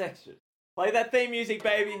 Sex. Play that theme music,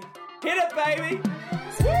 baby. Hit it, baby.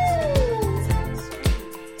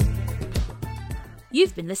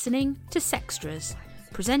 You've been listening to Sextras,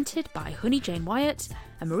 presented by Honey Jane Wyatt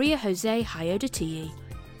and Maria Jose Hayodatiyi.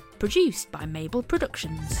 Produced by Mabel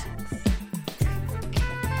Productions.